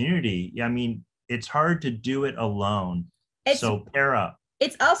community. I mean, it's hard to do it alone. So pair up.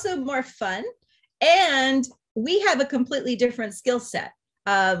 It's also more fun, and we have a completely different skill set.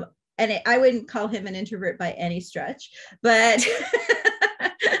 And I wouldn't call him an introvert by any stretch, but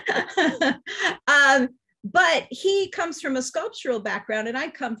but he comes from a sculptural background and I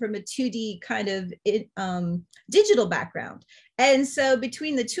come from a 2D kind of digital background. And so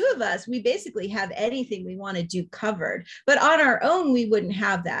between the two of us, we basically have anything we want to do covered, but on our own, we wouldn't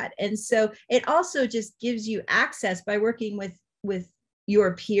have that. And so it also just gives you access by working with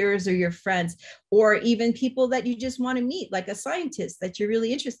your peers or your friends, or even people that you just want to meet, like a scientist that you're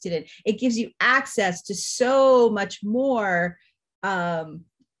really interested in. It gives you access to so much more,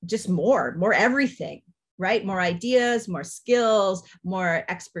 just more everything. Right? More ideas, more skills, more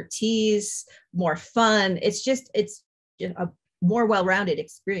expertise, more fun. It's a more well-rounded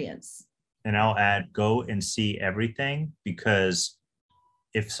experience. And I'll add, go and see everything, because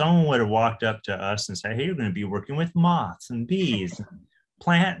if someone would have walked up to us and said, hey, you're going to be working with moths and bees, and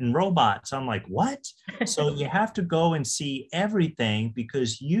plant and robots, I'm like, what? So you have to go and see everything,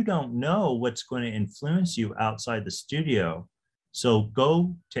 because you don't know what's going to influence you outside the studio. So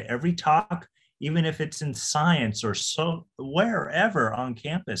go to every talk, even if it's in science or so wherever on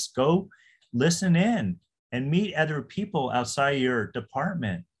campus. Go listen in and meet other people outside your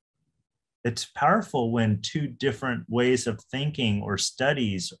department. It's powerful when two different ways of thinking or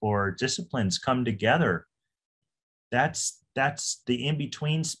studies or disciplines come together. That's the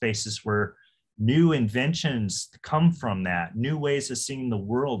in-between spaces where new inventions come from that. New ways of seeing the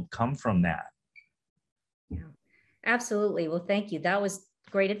world come from that. Yeah, absolutely. Well, thank you. That was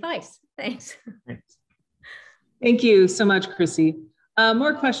great advice. Thanks. Thank you so much, Chrissy.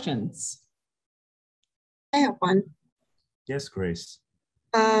 More questions? I have one. Yes, Grace.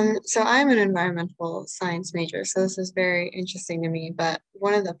 So I'm an environmental science major, so this is very interesting to me. But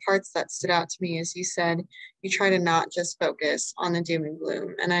one of the parts that stood out to me is you said you try to not just focus on the doom and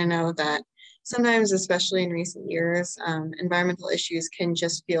gloom. And I know that sometimes, especially in recent years, environmental issues can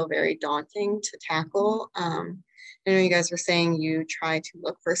just feel very daunting to tackle. I know you guys were saying you try to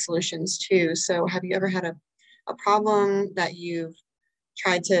look for solutions too. So have you ever had a problem that you've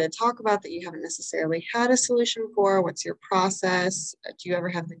tried to talk about that you haven't necessarily had a solution for? What's your process? Do you ever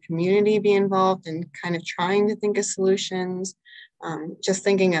have the community be involved in kind of trying to think of solutions? Just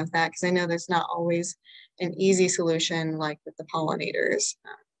thinking of that, because I know there's not always an easy solution like with the pollinators.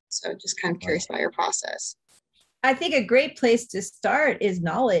 So just kind of curious about your process. I think a great place to start is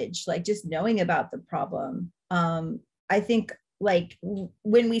knowledge, like just knowing about the problem. I think like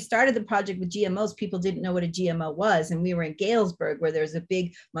when we started the project with GMOs, people didn't know what a GMO was. And we were in Galesburg, where there's a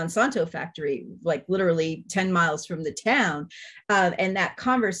big Monsanto factory, like literally 10 miles from the town. And that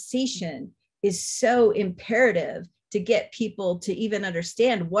conversation is so imperative to get people to even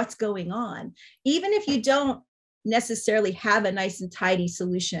understand what's going on, even if you don't necessarily have a nice and tidy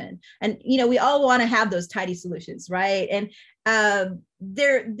solution. And, you know, we all want to have those tidy solutions, right? And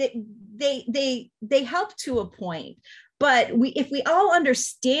they help to a point. But if we all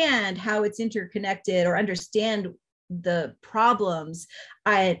understand how it's interconnected or understand the problems,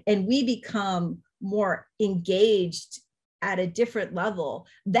 and we become more engaged at a different level,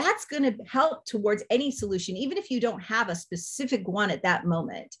 that's going to help towards any solution, even if you don't have a specific one at that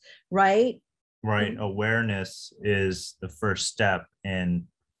moment, right? Right. Awareness is the first step in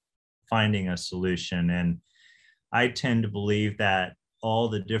finding a solution. And I tend to believe that all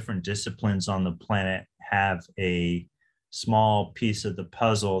the different disciplines on the planet have a small piece of the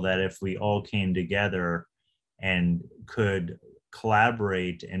puzzle that if we all came together and could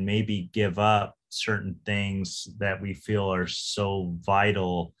collaborate and maybe give up certain things that we feel are so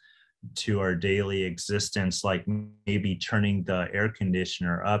vital to our daily existence, like maybe turning the air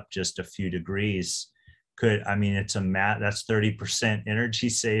conditioner up just a few degrees, it's that's 30% energy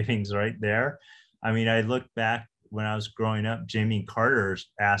savings right there. I mean, I look back when I was growing up, Jimmy Carter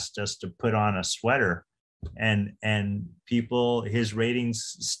asked us to put on a sweater, and people, his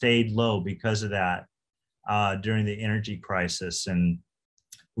ratings stayed low because of that during the energy crisis. And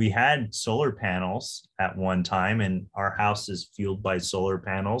we had solar panels at one time, and our house is fueled by solar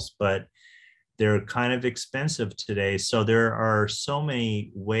panels, but they're kind of expensive today. So there are so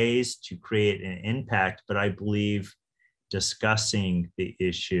many ways to create an impact, but I believe discussing the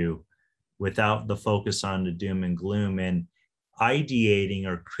issue without the focus on the doom and gloom and ideating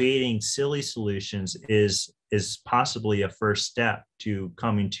or creating silly solutions is possibly a first step to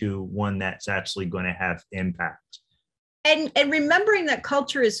coming to one that's actually going to have impact. And remembering that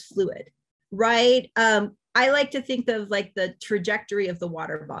culture is fluid, right? I like to think of like the trajectory of the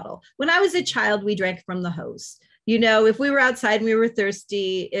water bottle. When I was a child, we drank from the hose. You know, if we were outside and we were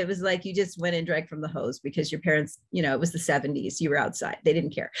thirsty, it was like you just went and drank from the hose because your parents, you know, it was the 70s, you were outside, they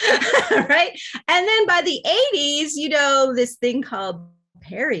didn't care, right? And then by the 80s, you know, this thing called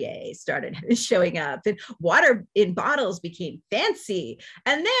Perrier started showing up, and water in bottles became fancy.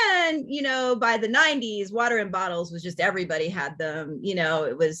 And then, you know, by the 90s, water in bottles was just, everybody had them. You know,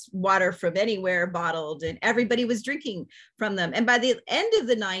 it was water from anywhere bottled, and everybody was drinking from them. And by the end of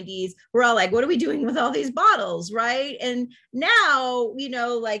the 90s, we're all like, what are we doing with all these bottles, right? And now, you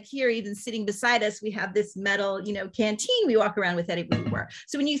know, like here, even sitting beside us, we have this metal, you know, canteen we walk around with everywhere.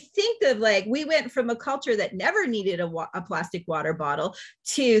 So when you think of like, we went from a culture that never needed a plastic water bottle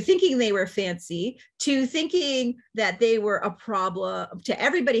to thinking they were fancy, to thinking that they were a problem, to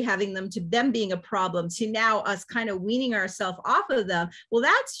everybody having them, to them being a problem, to now us kind of weaning ourselves off of them. Well,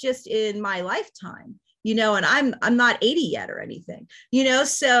 that's just in my lifetime, you know, and I'm not 80 yet or anything, you know,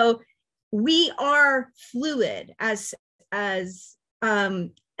 so we are fluid and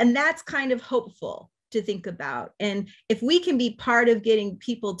that's kind of hopeful to think about. And if we can be part of getting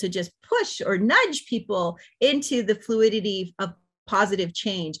people to just push or nudge people into the fluidity of positive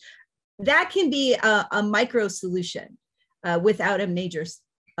change, that can be a micro solution without a major,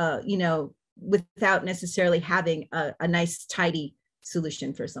 you know, without necessarily having a nice, tidy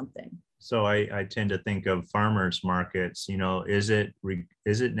solution for something. So I tend to think of farmers markets, you know, is it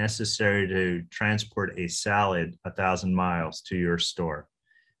necessary to transport a salad 1,000 miles to your store?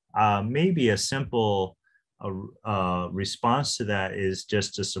 Maybe a simple response to that is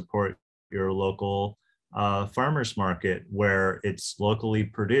just to support your local farmers market where it's locally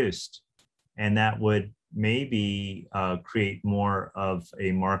produced, and that would maybe create more of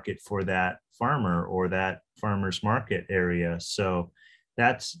a market for that farmer or that farmers market area. So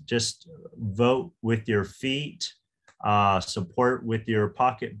that's just vote with your feet, support with your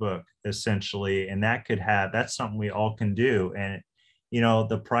pocketbook, essentially. And that's something we all can do. And,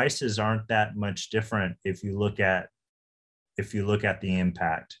 the prices aren't that much different if you look at the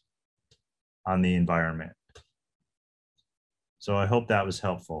impact on the environment. So I hope that was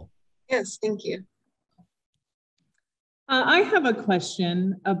helpful. Yes, thank you. I have a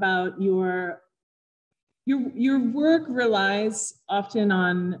question about your work relies often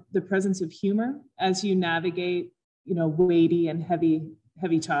on the presence of humor as you navigate, weighty and heavy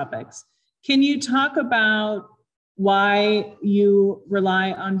topics. Can you talk about why you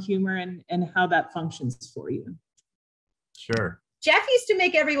rely on humor and how that functions for you? Sure. Jeff used to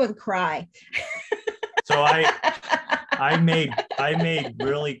make everyone cry. So I made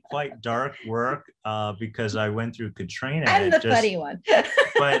really quite dark work because I went through Katrina. I'm the funny one.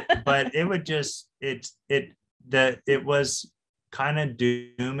 but it was kind of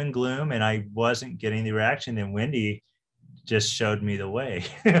doom and gloom, and I wasn't getting the reaction. Then Wendy just showed me the way.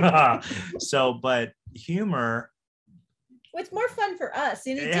 But humor. What's more fun for us,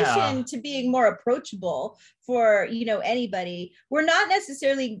 in addition to being more approachable for anybody, we're not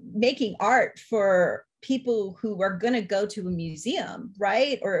necessarily making art for people who are going to go to a museum,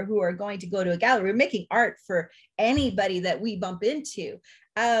 right? Or who are going to go to a gallery. We're making art for anybody that we bump into.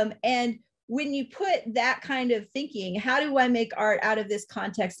 And when you put that kind of thinking, how do I make art out of this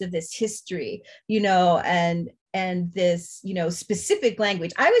context of this history, and this, specific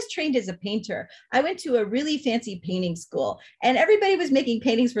language. I was trained as a painter. I went to a really fancy painting school, and everybody was making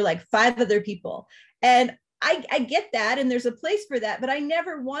paintings for like 5 other people. And I get that, and there's a place for that, but I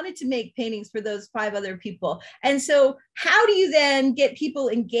never wanted to make paintings for those 5 other people. And so how do you then get people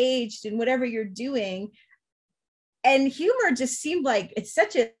engaged in whatever you're doing? And humor just seemed like it's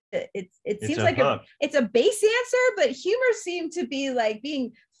such a, it seems like it's a base answer, but humor seemed to be like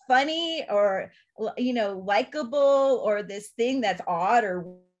being funny or, likable, or this thing that's odd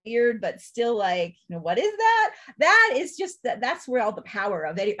or weird, but still like, what is that? That is just that's where all the power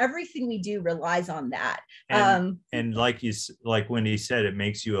of it. Everything we do relies on that. And like Wendy said, it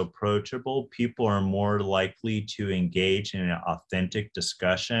makes you approachable. People are more likely to engage in an authentic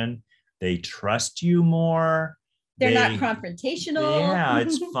discussion. They trust you more. They're not confrontational. Yeah,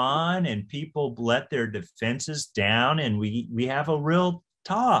 it's fun, and people let their defenses down, and we have a real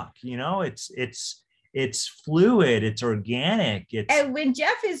talk. It's fluid, it's organic. And when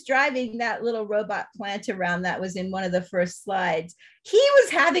Jeff is driving that little robot plant around that was in one of the first slides, he was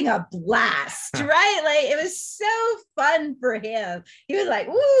having a blast, right? Like, it was so fun for him. He was like,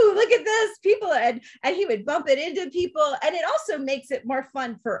 "Ooh, look at this, people," and he would bump it into people, and it also makes it more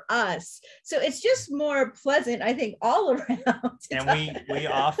fun for us. So it's just more pleasant, I think, all around. And we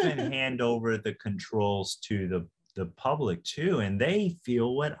often hand over the controls to the public too, and they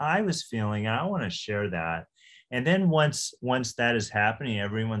feel what I was feeling, and I want to share that. And then once that is happening,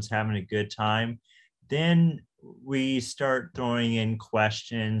 everyone's having a good time, then we start throwing in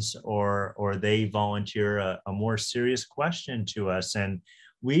questions, or they volunteer a more serious question to us, and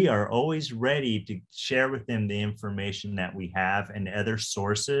we are always ready to share with them the information that we have and other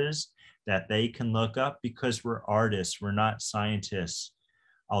sources that they can look up, because we're artists, we're not scientists.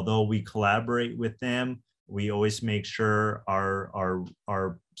 Although we collaborate with them, we always make sure our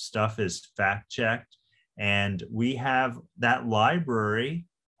stuff is fact checked, and we have that library,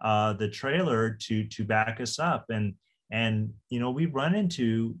 the trailer to back us up. And we run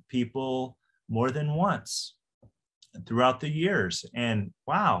into people more than once throughout the years, and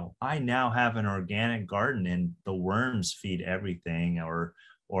wow, I now have an organic garden and the worms feed everything, or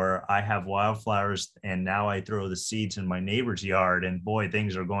I have wildflowers and now I throw the seeds in my neighbor's yard, and boy,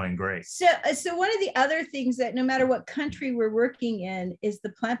 things are going great. So one of the other things that no matter what country we're working in is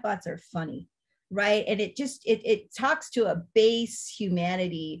the PlantBots are funny, right? And it talks to a base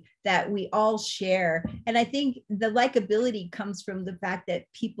humanity that we all share. And I think the likability comes from the fact that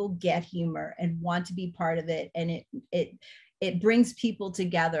people get humor and want to be part of it. And it brings people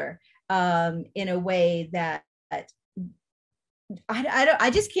together in a way that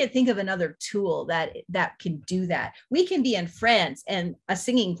I just can't think of another tool that can do that. We can be in France and a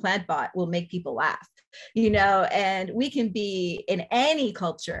singing PlantBot will make people laugh, and we can be in any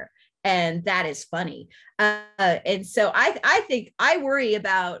culture and that is funny. And so I think I worry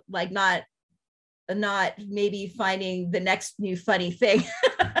about like not maybe finding the next new funny thing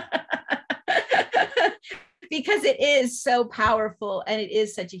because it is so powerful and it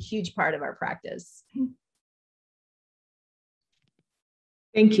is such a huge part of our practice.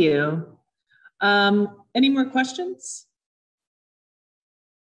 Thank you. Any more questions?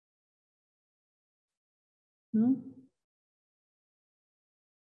 No?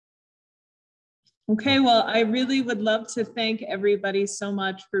 Okay, well, I really would love to thank everybody so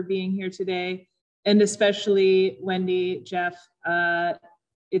much for being here today, and especially Wendy, Jeff.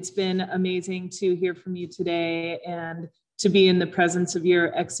 It's been amazing to hear from you today and to be in the presence of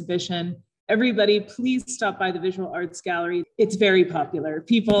your exhibition. Everybody, please stop by the Visual Arts Gallery. It's very popular.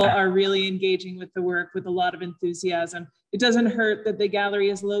 People are really engaging with the work with a lot of enthusiasm. It doesn't hurt that the gallery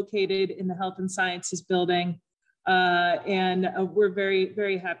is located in the Health and Sciences building. And we're very,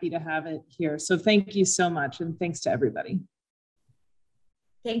 very happy to have it here. So thank you so much. And thanks to everybody.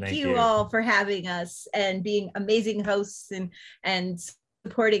 Thank you all for having us and being amazing hosts and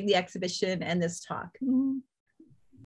supporting the exhibition and this talk.